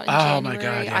coming out in January. My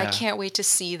God, yeah. I can't wait to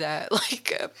see that.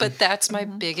 But that's my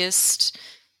biggest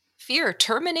fear.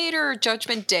 Terminator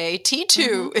Judgment Day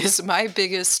T2 is my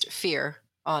biggest fear,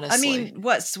 honestly. I mean,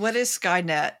 what is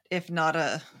Skynet if not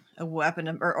a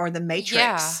weapon or the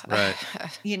Matrix? Yeah.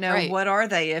 Right. What are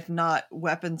they if not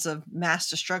weapons of mass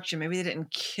destruction? Maybe they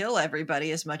didn't kill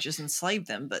everybody as much as enslave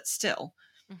them, but still.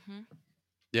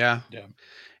 Yeah.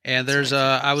 And there's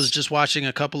I was just watching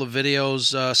a couple of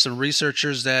videos, some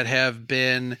researchers that have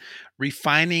been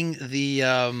refining the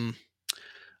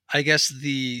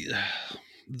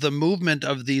the movement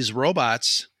of these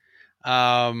robots.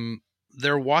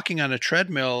 They're walking on a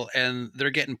treadmill and they're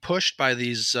getting pushed by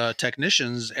these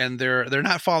technicians, and they're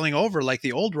not falling over like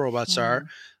the old robots are.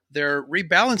 They're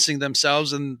rebalancing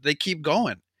themselves and they keep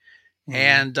going.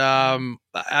 And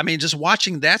I mean, just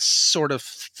watching that sort of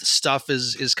stuff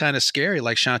is kind of scary,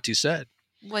 like Shanti said.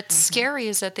 What's scary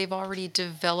is that they've already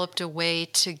developed a way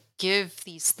to give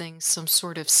these things some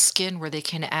sort of skin where they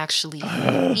can actually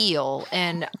feel.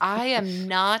 And I am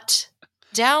not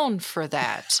down for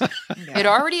that. It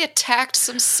already attacked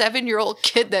some 7-year-old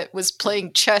kid that was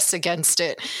playing chess against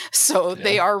it. So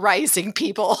they are rising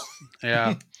people.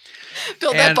 Yeah.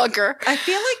 Build that bunker. I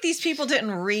feel like these people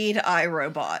didn't read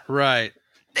iRobot. Right.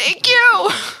 Thank you.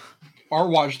 Or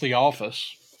watch The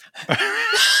Office.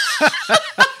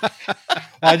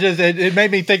 It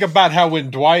made me think about how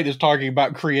when Dwight is talking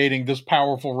about creating this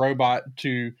powerful robot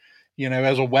to,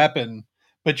 as a weapon,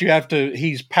 but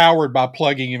he's powered by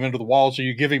plugging him into the wall. So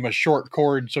you give him a short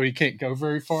cord so he can't go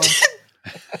very far.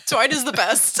 Dwight is the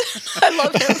best. I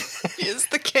love him. He is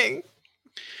the king.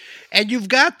 And you've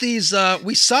got these.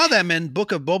 We saw them in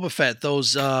Book of Boba Fett.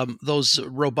 Those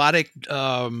robotic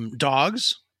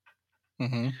dogs.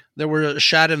 There were a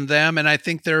shot in them, and I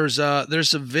think there's a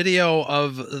video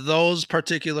of those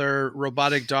particular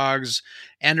robotic dogs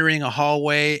entering a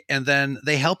hallway, and then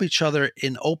they help each other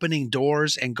in opening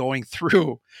doors and going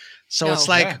through. So it's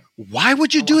like, why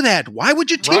would you do that? Why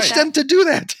would you teach them to do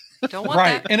that? Don't want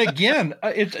that. And again,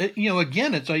 it's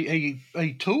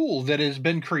a tool that has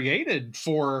been created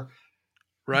for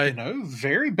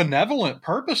very benevolent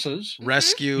purposes.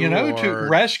 Rescue, to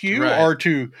rescue or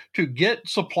to get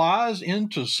supplies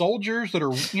into soldiers that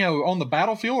are on the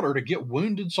battlefield, or to get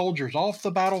wounded soldiers off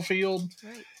the battlefield.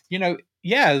 Right.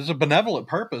 It's a benevolent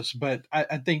purpose, but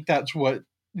I think that's what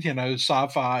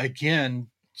sci-fi again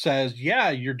says. Yeah,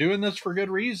 you're doing this for good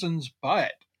reasons,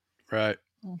 but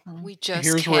we just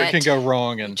here's where it can go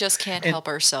wrong, and we just can't help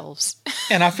ourselves.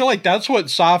 And I feel like that's what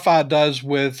sci-fi does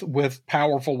with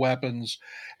powerful weapons.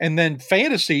 And then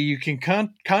fantasy, you can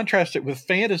contrast it with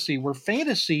fantasy, where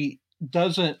fantasy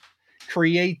doesn't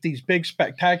create these big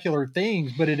spectacular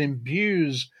things, but it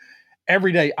imbues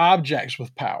everyday objects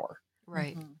with power.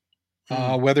 Right.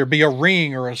 Whether it be a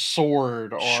ring or a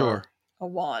sword or a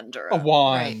wand or a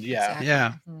wand. Right, Yeah. exactly.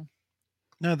 Yeah.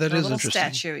 No, that is interesting.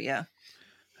 Statue. Yeah.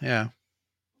 Yeah.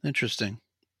 Interesting.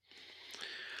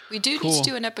 We do need to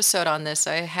do an episode on this.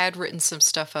 I had written some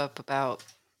stuff up about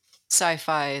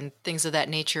sci-fi and things of that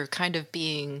nature kind of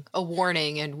being a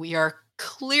warning, and we are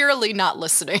clearly not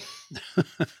listening.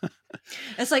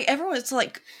 It's like everyone's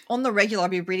like on the regular, I'll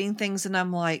be reading things and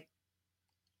I'm like,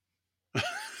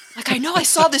 I know I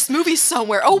saw this movie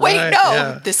somewhere. Oh, wait, Right, no.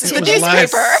 yeah. This is It the was live.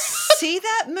 newspaper. see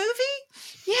that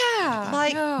movie? Yeah.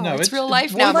 Like, no, it's it's- real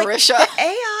life well, now, Like Marisha. the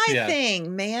AI Yeah.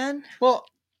 thing, man. Well,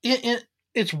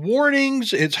 it's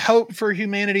warnings, it's hope for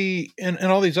humanity, and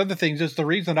all these other things. It's the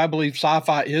reason I believe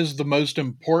sci-fi is the most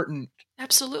important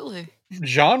Absolutely.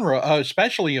 genre,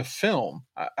 especially a film.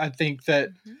 I think that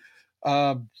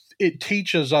it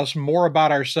teaches us more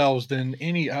about ourselves than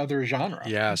any other genre.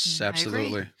 Yes, I agree.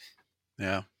 absolutely.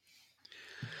 Yeah.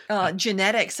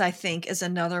 Genetics, I think, is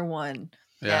another one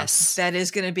Yeah. Yes. that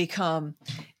is going to become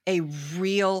a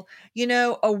real,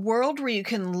 a world where you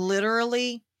can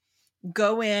literally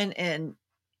go in and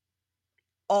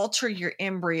alter your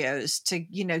embryos to,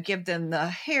 give them the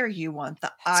hair you want,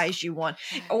 the eyes you want,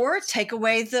 or take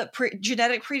away the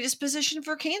genetic predisposition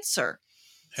for cancer,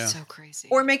 Yeah. So crazy.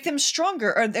 or make them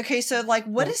stronger. Or okay, so like,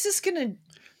 what is this going to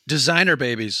Designer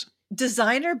babies.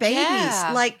 designer babies?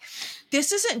 Yeah. Like,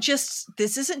 this isn't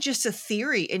just a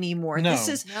theory anymore. No. This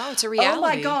is No, it's a reality. Oh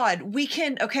my God, we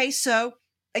can. Okay, so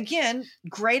again,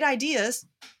 great ideas.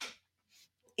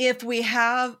 If we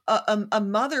have a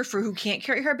mother who can't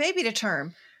carry her baby to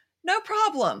term, no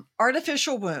problem.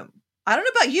 Artificial womb. I don't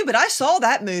know about you, but I saw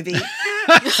that movie a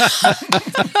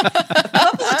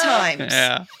couple of times,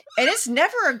 Yeah. and it's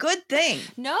never a good thing.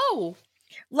 No.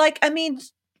 Like, I mean,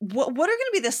 what are going to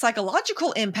be the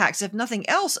psychological impacts, if nothing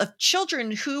else, of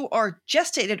children who are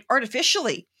gestated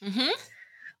artificially? Mm-hmm.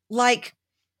 Like,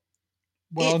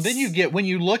 Well, and then you It's- get, when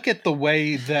you look at the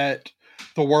way that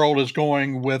the world is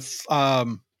going with,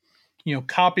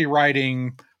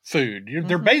 copywriting food,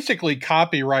 they're Mhm. basically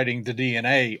copywriting the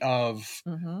DNA of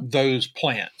those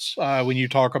plants. When you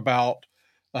talk about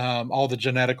all the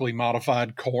genetically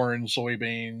modified corn,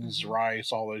 soybeans,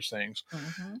 rice, all those things,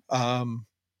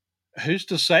 who's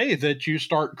to say that you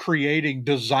start creating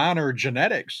designer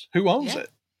genetics? Who owns Yeah. it?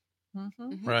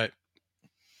 Right.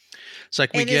 It's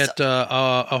like we And it's- get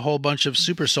a whole bunch of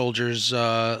super soldiers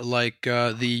like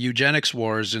the eugenics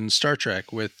wars in Star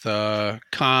Trek with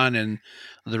Khan and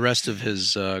the rest of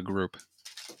his group.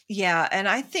 Yeah, and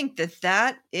I think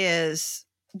that is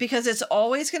because it's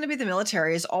always going to be the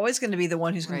military is always going to be the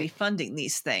one who's going to be Right. funding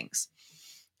these things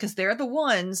because they're the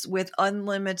ones with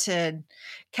unlimited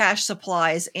cash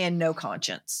supplies and no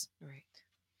conscience. Right.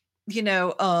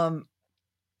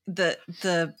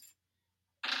 The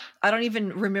I don't even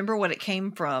remember what it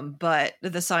came from, but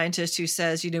the scientist who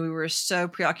says, we were so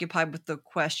preoccupied with the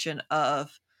question of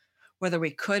whether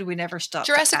we could, we never stopped.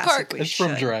 to Jurassic ask Park. if we It's from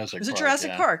should. Jurassic Was it Park, Jurassic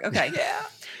yeah. Park? Okay. Yeah.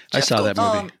 I saw that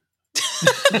movie.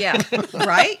 Yeah,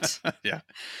 right? Yeah.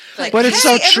 Like, But it's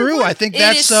so hey, true. everyone- I think It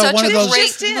that's is such one a of those. great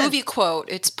Just in. movie quote.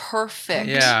 It's perfect.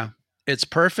 Yeah. It's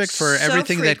perfect for So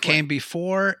everything that frequent. came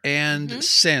before and Mhm.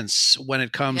 since when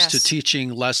it comes to Yes. teaching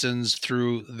lessons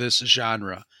through this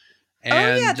genre. Oh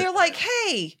yeah, And they're like,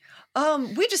 hey,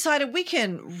 we decided we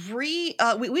can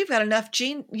we've got enough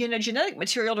genetic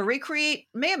material to recreate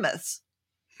mammoths.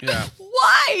 yeah.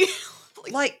 Why?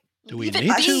 Like, Do we Leave it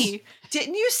need to? be.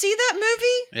 didn't you see that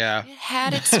movie? Yeah. It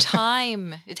had its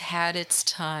time. It had its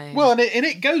time. Well, and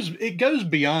it goes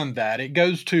beyond that. It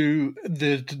goes to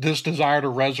this desire to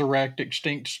resurrect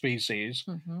extinct species,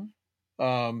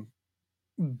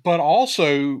 but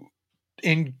also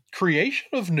in creation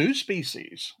of new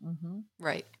species,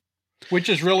 right. which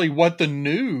is really what the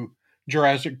new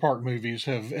Jurassic Park movies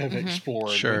have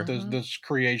explored. Sure. With this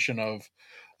creation of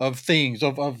things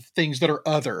of things that are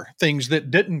other things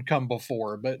that didn't come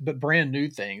before, but brand new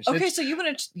things. Okay, It's- so you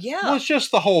want to well, it's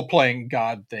just the whole playing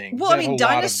God thing. Well, I that mean, whole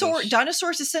lot of this-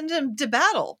 dinosaurs to send them to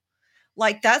battle.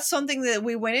 Like that's something that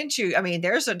we went into. I mean,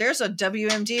 there's a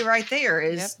WMD right there.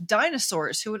 Is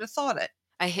dinosaurs? Who would have thought it?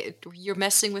 You're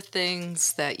messing with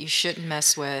things that you shouldn't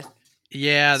mess with.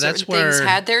 Yeah, that's Certain where things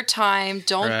had their time.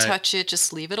 Don't Right. touch it.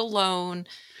 Just leave it alone.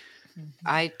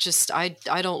 I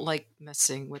don't like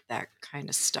messing with that kind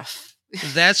of stuff.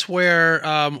 that's where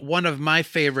one of my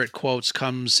favorite quotes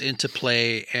comes into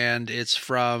play, and it's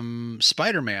from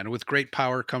Spider-Man. With great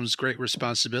power comes great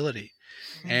responsibility.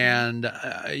 And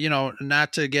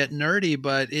not to get nerdy,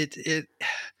 but it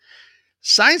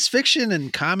science fiction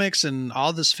and comics and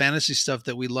all this fantasy stuff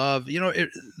that we love, it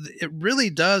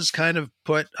really does kind of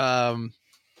put us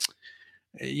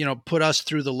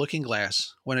through the looking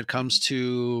glass when it comes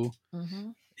to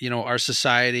our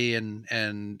society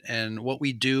and what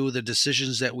we do, the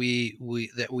decisions that we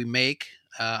make,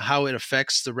 how it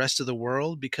affects the rest of the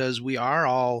world, because we are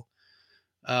all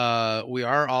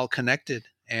connected.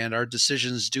 and our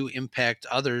decisions do impact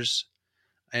others.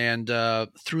 And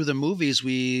through the movies,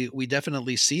 we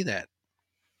definitely see that.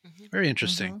 Very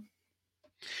interesting.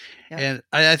 Yeah. And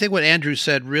I think what Andrew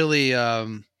said really,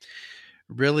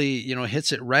 really,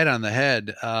 hits it right on the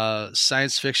head.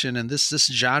 Science fiction and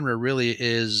this genre really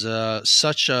is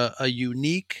such a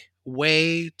unique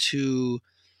way to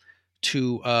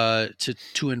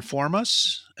inform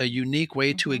us, a unique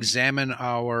way to examine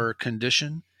our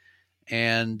condition.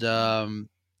 And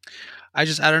I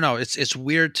don't know. It's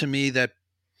weird to me that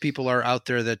people are out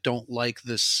there that don't like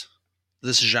this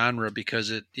genre,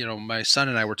 because my son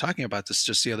and I were talking about this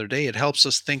just the other day. It helps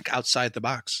us think outside the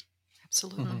box.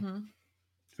 Absolutely.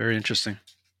 Very interesting.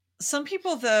 Some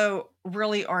people, though,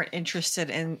 really aren't interested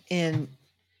in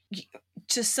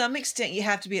to some extent, you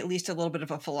have to be at least a little bit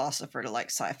of a philosopher to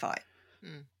like sci-fi.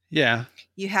 Yeah.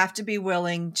 You have to be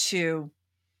willing to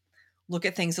look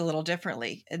at things a little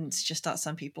differently. And it's just not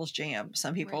some people's jam.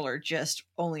 Some people are just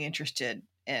only interested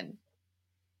in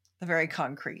the very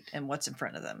concrete and what's in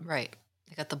front of them. Right.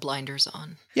 They got the blinders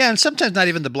on. Yeah, and sometimes not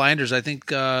even the blinders. I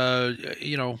think,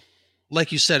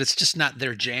 like you said, it's just not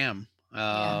their jam.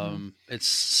 It's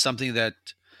something that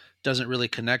doesn't really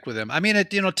connect with them. I mean,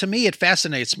 to me, it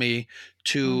fascinates me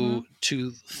to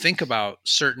think about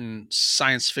certain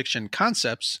science fiction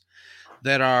concepts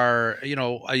that are,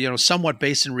 somewhat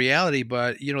based in reality,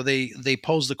 but they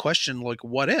pose the question like,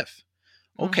 what if?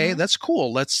 Okay, that's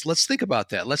cool. Let's think about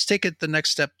that. Let's take it the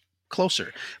next step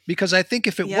closer, because I think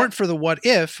if it weren't for the what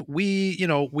if, we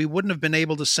wouldn't have been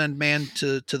able to send man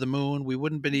to the moon. We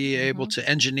wouldn't be able to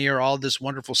engineer all this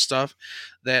wonderful stuff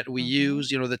that we use,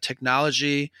 the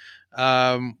technology.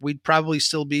 We'd probably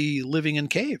still be living in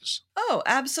caves. Oh,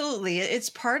 absolutely. It's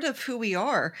part of who we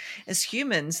are as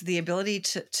humans, the ability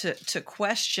to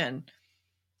question,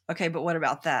 okay, but what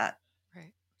about that?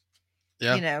 Right.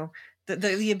 Yeah.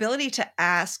 The ability to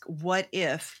ask what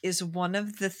if is one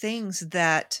of the things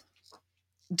that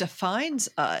defines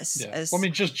us. As,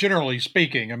 just generally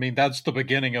speaking, that's the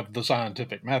beginning of the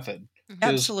scientific method.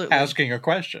 Absolutely. Is asking a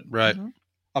question. Right.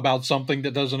 About something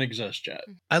that doesn't exist yet.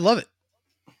 I love it.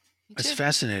 It's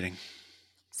fascinating.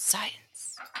 Science.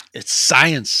 It's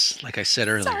science, like I said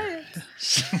earlier.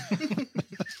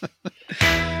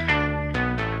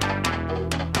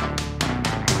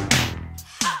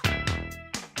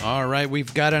 All right,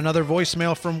 we've got another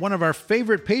voicemail from one of our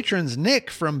favorite patrons, Nick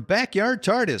from Backyard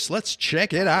TARDIS. Let's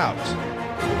check it out.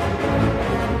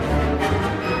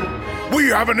 We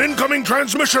have an incoming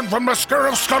transmission from the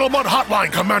Scarif Scuttlebutt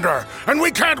hotline, Commander, and we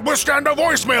can't withstand a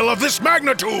voicemail of this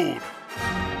magnitude.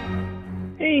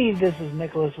 Hey, this is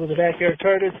Nicholas with the Backyard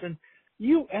TARDIS, and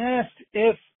you asked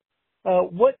if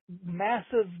what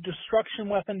massive destruction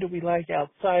weapon do we like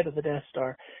outside of the Death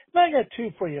Star? And I got two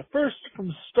for you. First,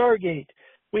 from Stargate,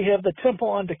 we have the Temple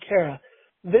on Dakara.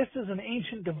 This is an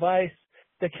ancient device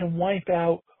that can wipe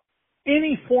out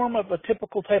any form of a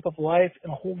typical type of life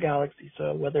in a whole galaxy.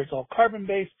 So whether it's all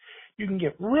carbon-based, you can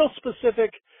get real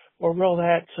specific or real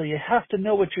that. So you have to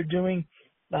know what you're doing.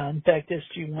 In fact,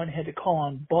 SG-1 had to call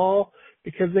on Baal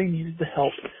because they needed the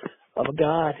help of a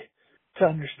god to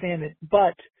understand it.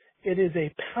 But it is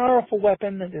a powerful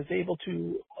weapon that is able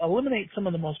to eliminate some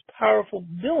of the most powerful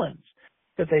villains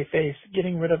that they face,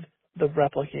 getting rid of the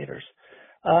replicators.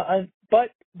 But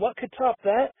what could top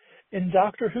that? In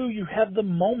Doctor Who, you have the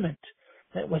moment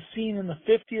that was seen in the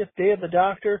 50th Day of the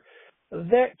Doctor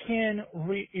that can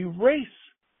erase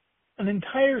an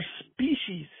entire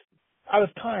species out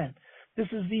of time. This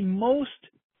is the most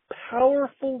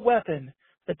powerful weapon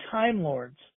the Time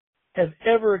Lords have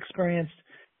ever experienced.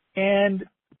 And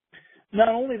not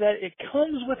only that, it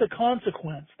comes with a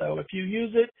consequence, though, if you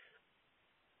use it,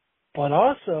 but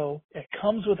also it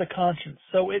comes with a conscience.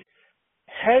 So it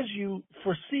has you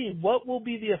foresee what will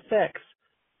be the effects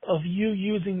of you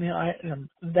using the item.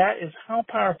 That is how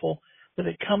powerful that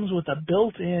it comes with a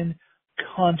built-in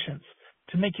conscience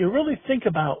to make you really think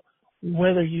about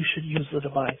whether you should use the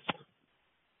device.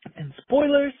 And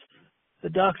spoilers, the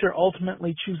Doctor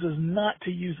ultimately chooses not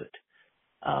to use it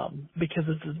because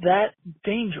it's that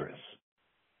dangerous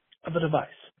of a device.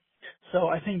 So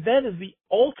I think that is the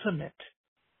ultimate,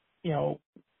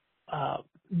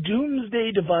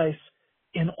 doomsday device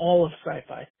in all of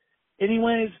sci-fi.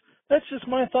 Anyways, that's just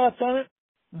my thoughts on it.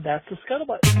 That's the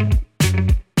Scuttlebutt.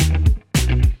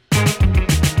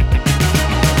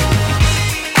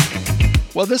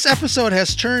 Well, this episode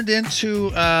has turned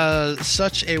into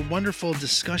such a wonderful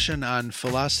discussion on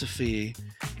philosophy,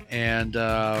 and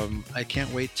I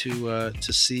can't wait to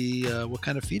see what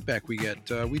kind of feedback we get.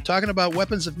 We're talking about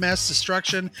weapons of mass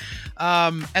destruction.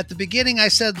 At the beginning, I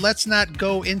said let's not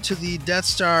go into the Death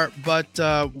Star, but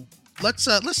let's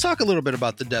talk a little bit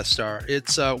about the Death Star.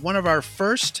 It's one of our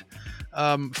first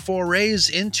forays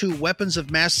into weapons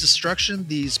of mass destruction,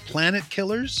 these planet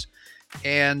killers.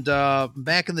 And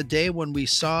back in the day when we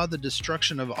saw the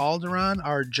destruction of Alderaan,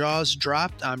 our jaws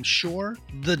dropped, I'm sure.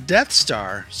 The Death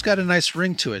Star, it's got a nice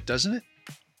ring to it, doesn't it?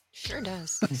 Sure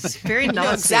does. It's very You know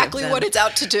Nazi exactly of them. what it's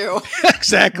out to do.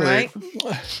 Exactly. Right?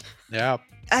 Yeah.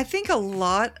 I think a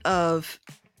lot of,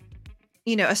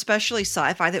 especially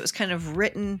sci-fi that was kind of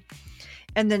written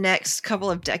in the next couple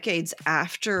of decades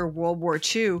after World War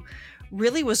II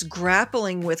really was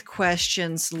grappling with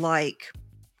questions like,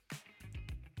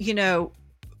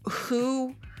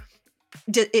 who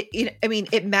did it?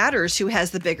 It matters who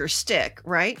has the bigger stick,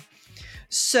 right?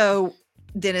 So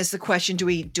then is the question, do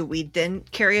we then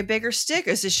carry a bigger stick?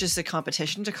 Or is this just a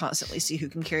competition to constantly see who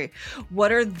can carry?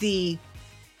 What are the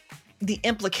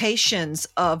implications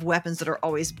of weapons that are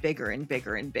always bigger and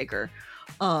bigger and bigger?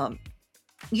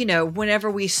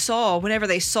 Whenever they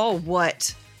saw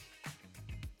what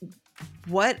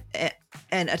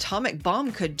an atomic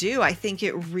bomb could do, I think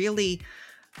it really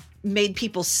made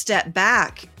people step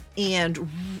back and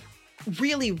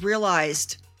really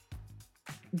realized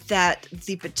that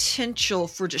the potential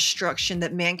for destruction,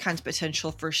 that mankind's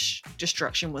potential for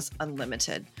destruction was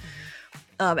unlimited.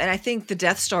 And I think the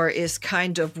Death Star is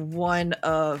kind of one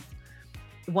of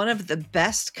the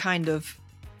best kind of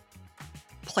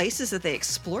places that they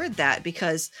explored that,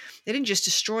 because they didn't just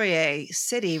destroy a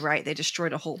city, right? They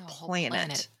destroyed a whole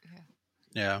planet.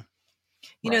 Yeah.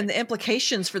 And the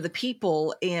implications for the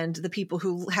people and the people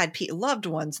who had loved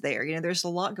ones there, there's a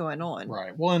lot going on.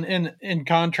 Right. Well, and in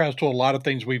contrast to a lot of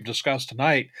things we've discussed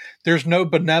tonight, there's no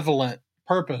benevolent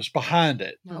purpose behind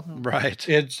it. Mm-hmm. Right.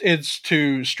 It's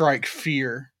to strike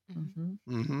fear. Mm-hmm.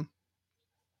 Mm-hmm.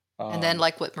 And then,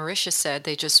 like what Marisha said,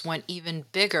 they just went even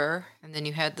bigger. And then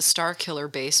you had the Star Killer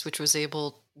base, which was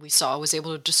able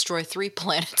to destroy 3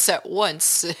 planets at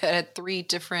once. It had 3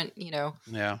 different,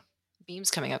 Yeah.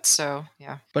 beams coming out. So,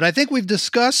 yeah. But I think we've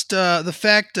discussed the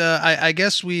fact, I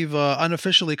guess we've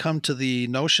unofficially come to the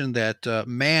notion that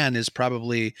man is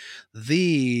probably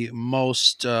the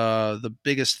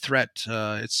biggest threat.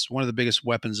 It's one of the biggest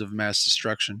weapons of mass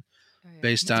destruction.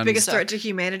 Based on The biggest threat to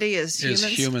humanity is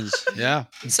humans. Yeah.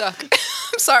 We suck.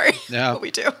 I'm sorry. Yeah. But we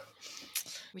do.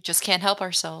 We just can't help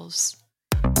ourselves.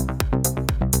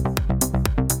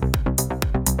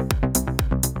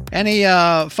 Any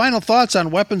final thoughts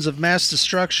on weapons of mass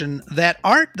destruction that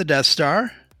aren't the Death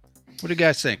Star? What do you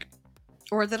guys think?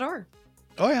 Or that are.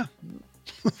 Oh, yeah.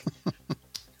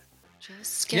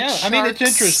 Just get Yeah, I mean, it's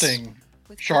sharks interesting.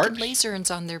 with Sharks?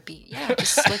 lasers on their beak. Yeah,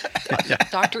 just like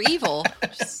Dr. Evil.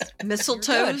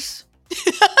 Mistletoes.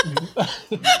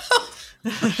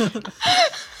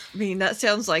 I mean, that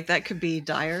sounds like that could be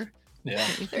dire. Yeah,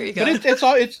 there you go. But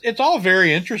it's all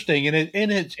very interesting, and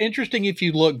it's interesting if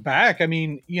you look back. I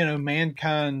mean,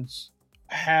 mankind's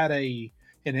had an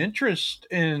interest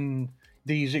in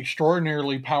these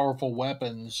extraordinarily powerful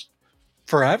weapons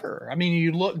forever. I mean,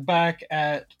 you look back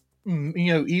at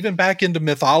even back into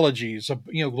mythologies.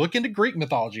 Look into Greek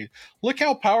mythology. Look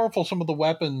how powerful some of the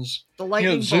weapons. The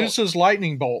lightning bolt. Zeus's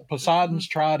lightning bolt, Poseidon's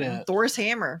trident, Thor's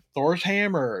hammer.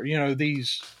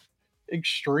 These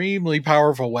extremely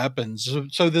powerful weapons.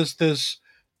 So this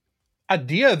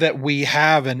idea that we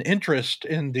have an interest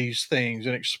in these things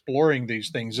and exploring these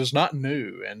things is not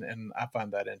new, and I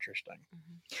find that interesting.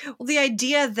 Well, the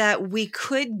idea that we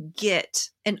could get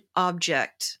an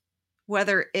object,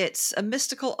 whether it's a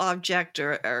mystical object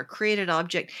or a created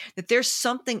object, that there's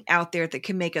something out there that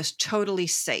can make us totally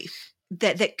safe,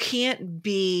 that can't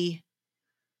be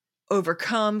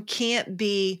overcome, can't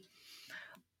be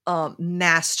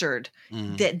mastered.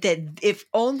 That if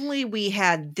only we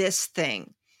had this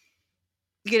thing,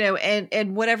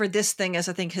 and whatever this thing is,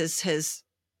 I think has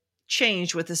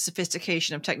changed with the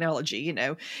sophistication of technology.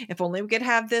 If only we could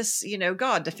have this,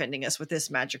 God defending us with this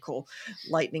magical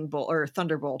lightning bolt or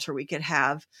thunderbolt, or we could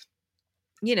have,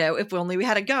 if only we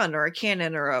had a gun or a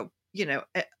cannon or a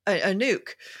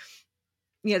nuke.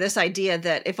 This idea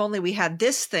that if only we had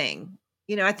this thing,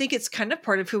 I think it's kind of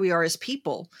part of who we are as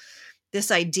people.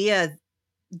 This idea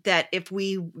that if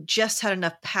we just had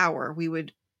enough power, we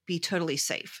would be totally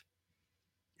safe.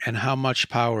 And how much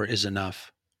power is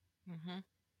enough? Mm-hmm.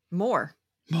 More.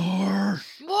 Yeah.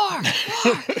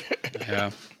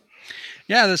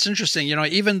 Yeah, that's interesting.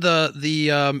 Even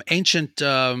the ancient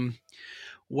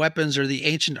weapons or the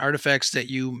ancient artifacts that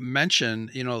you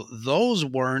mentioned, those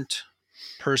weren't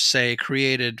per se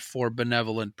created for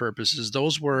benevolent purposes.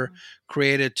 Those were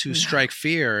created to strike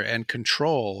fear and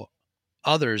control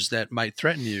others that might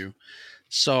threaten you.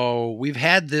 So we've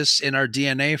had this in our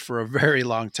DNA for a very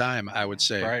long time, I would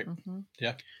say. Right. Mm-hmm.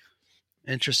 Yeah.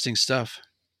 Interesting stuff.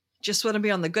 Just want to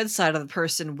be on the good side of the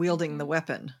person wielding the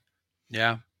weapon.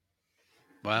 Yeah.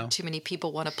 Wow. Too many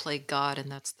people want to play God,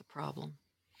 and that's the problem.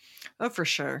 Oh, for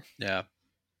sure. Yeah.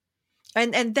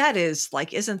 And that is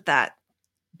like, isn't that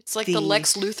It's like the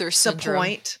Lex Luthor syndrome. the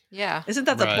point? Yeah. Isn't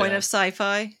that the Right. point of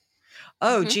sci-fi?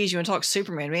 Oh, Mhm. geez, you want to talk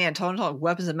Superman? Man, talk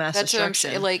weapons of mass That's what I'm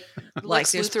destruction. saying. Like, Like,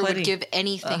 Lex there's Luthor plenty- would give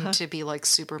anything Uh-huh. to be like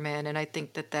Superman, and I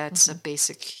think that that's a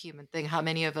basic human thing. How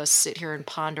many of us sit here and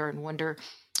ponder and wonder,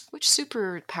 which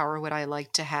superpower would I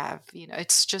like to have? You know,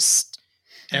 it's just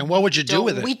And what would you do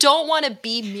with it? we don't want to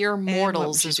be mere would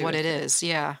mortals, you is do what with it it? is.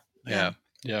 Yeah. Yeah.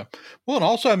 Yeah. Well, and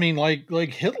also, I mean, like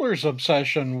Hitler's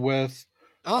obsession with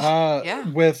Oh, yeah.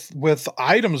 with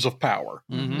items of power.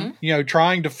 Mm-hmm. You know,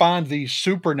 trying to find these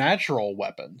supernatural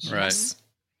weapons. Right. Yes.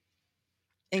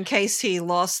 in case he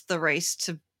lost the race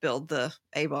to build the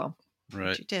A-bomb. Right.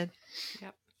 Which he did.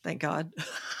 Yep. Thank God.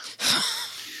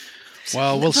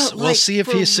 Well, we'll But, we'll like, see if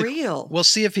for real. we'll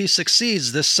see if he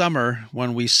succeeds this summer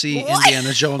when we see What?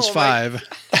 Indiana Jones Oh my- 5.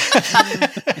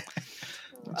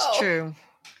 It's true.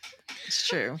 It's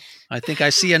true. I think I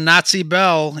see a Nazi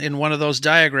bell in one of those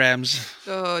diagrams.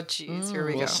 Oh, geez. Here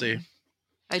we We'll go. see.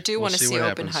 I do We'll want to see see what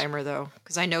happens. Oppenheimer, though,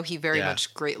 because I know he very Yeah.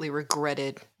 much greatly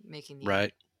regretted making the,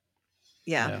 Right.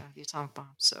 Yeah. the atomic bomb.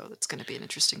 So that's going to be an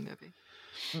interesting movie.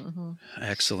 Mhm.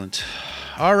 Excellent.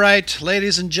 All right,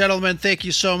 ladies and gentlemen, thank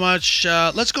you so much.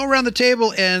 Let's go around the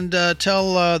table and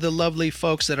tell the lovely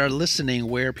folks that are listening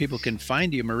where people can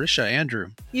find you. Marisha, Andrew.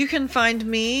 You can find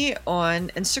me on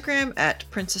Instagram at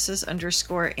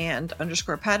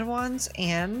princesses_and_padawans,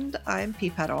 and I'm P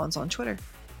Padawans on Twitter.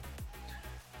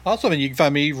 Also, you can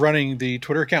find me running the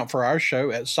Twitter account for our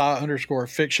show at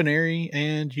 @sci_fictionary,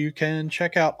 and you can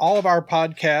check out all of our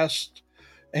podcasts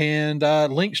and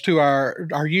links to our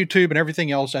YouTube and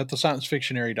everything else at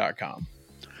thesciencefictionary.com.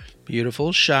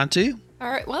 Beautiful. Shanti.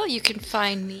 All right. Well, you can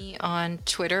find me on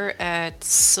Twitter at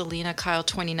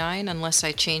SelenaKyle29, unless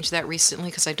I changed that recently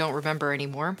because I don't remember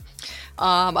anymore.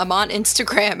 I'm on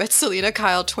Instagram at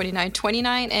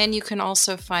SelenaKyle2929, and you can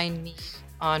also find me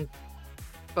on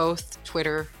both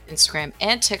Twitter, Instagram,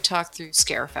 and TikTok through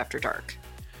Scarif After Dark.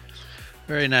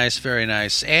 Very nice, very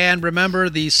nice. And remember,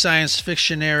 the Science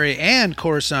Fictionary and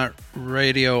Coruscant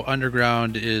Radio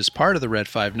Underground is part of the Red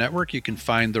 5 Network. You can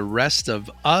find the rest of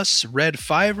us Red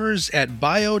Fivers at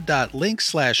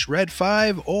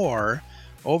bio.link/Red5 or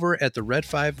over at the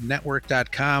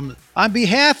red5network.com. On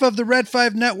behalf of the Red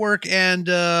 5 Network and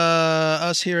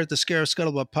us here at the Scarif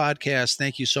Scuttlebutt Podcast,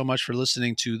 thank you so much for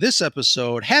listening to this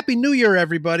episode. Happy New Year,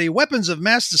 everybody. Weapons of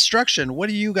mass destruction. What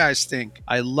do you guys think?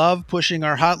 I love pushing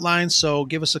our hotline, so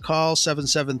give us a call,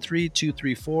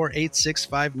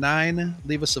 773-234-8659.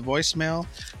 Leave us a voicemail,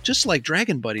 just like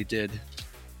Dragon Buddy did.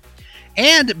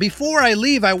 And before I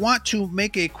leave, I want to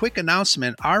make a quick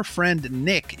announcement. Our friend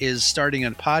Nick is starting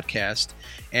a podcast,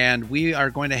 and we are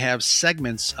going to have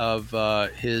segments of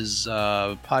his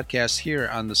podcast here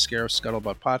on the Scarif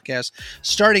Scuttlebutt podcast.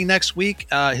 Starting next week,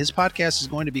 his podcast is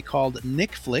going to be called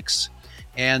Nick Flicks,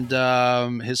 and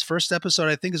his first episode,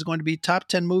 I think, is going to be Top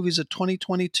 10 Movies of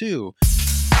 2022.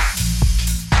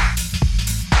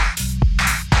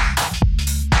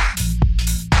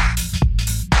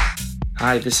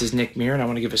 Hi, this is Nick Muir, and I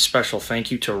want to give a special thank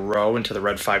you to Roe and to the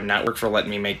Red 5 Network for letting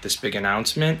me make this big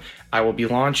announcement. I will be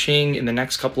launching in the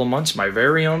next couple of months my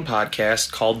very own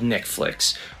podcast called Nick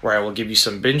Flicks, where I will give you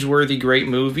some binge-worthy great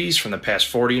movies from the past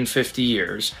 40 and 50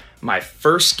 years. My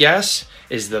first guest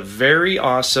is the very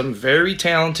awesome, very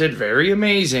talented, very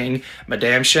amazing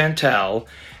Madame Chantel,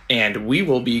 and we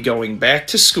will be going back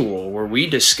to school where we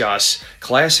discuss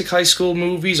classic high school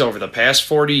movies over the past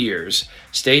 40 years.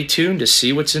 Stay tuned to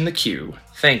see what's in the queue.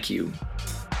 Thank you.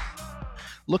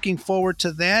 Looking forward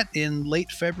to that in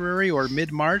late February or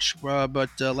mid-March. But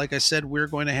like I said, we're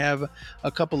going to have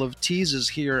a couple of teases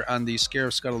here on the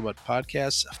Scarif Scuttlebutt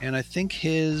podcast. And I think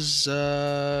his,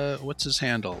 what's his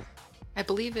handle? I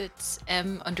believe it's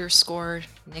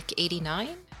M_Nick89.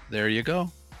 There you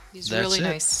go. He's That's really it.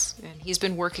 nice, and he's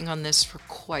been working on this for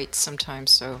quite some time,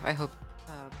 so I hope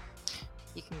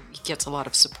he gets a lot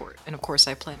of support. And of course,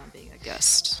 I plan on being a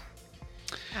guest.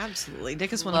 Absolutely.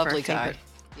 Nick is one Lovely of our guy. favorite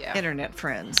Yeah. internet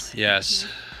friends. Yes.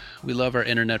 We love our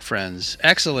internet friends.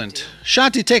 Excellent.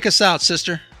 Shanti, take us out,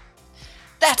 sister.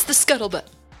 That's the Scuttlebutt.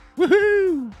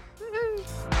 Woohoo!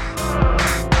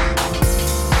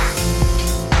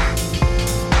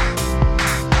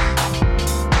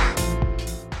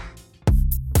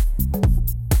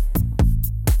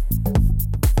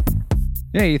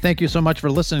 Hey, thank you so much for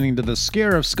listening to the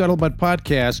Scare of Scuttlebutt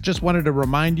podcast. Just wanted to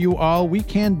remind you all we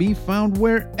can be found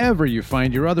wherever you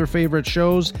find your other favorite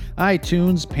shows: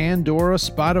 iTunes, Pandora,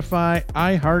 Spotify,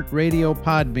 iHeartRadio,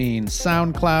 Podbean,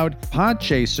 SoundCloud,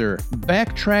 Podchaser,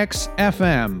 Backtracks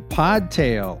FM,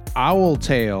 Podtail,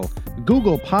 Owltail,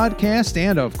 Google Podcast,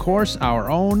 and of course our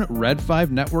own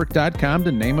Red5Network.com,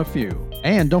 to name a few.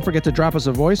 And don't forget to drop us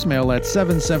a voicemail at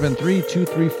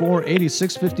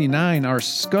 773-234-8659, our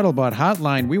Scuttlebutt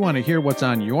hotline. We want to hear what's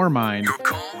on your mind. Your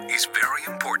call is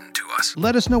very important to us.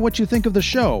 Let us know what you think of the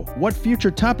show, what future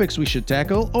topics we should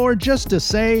tackle, or just to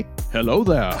say hello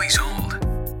there. Please hold.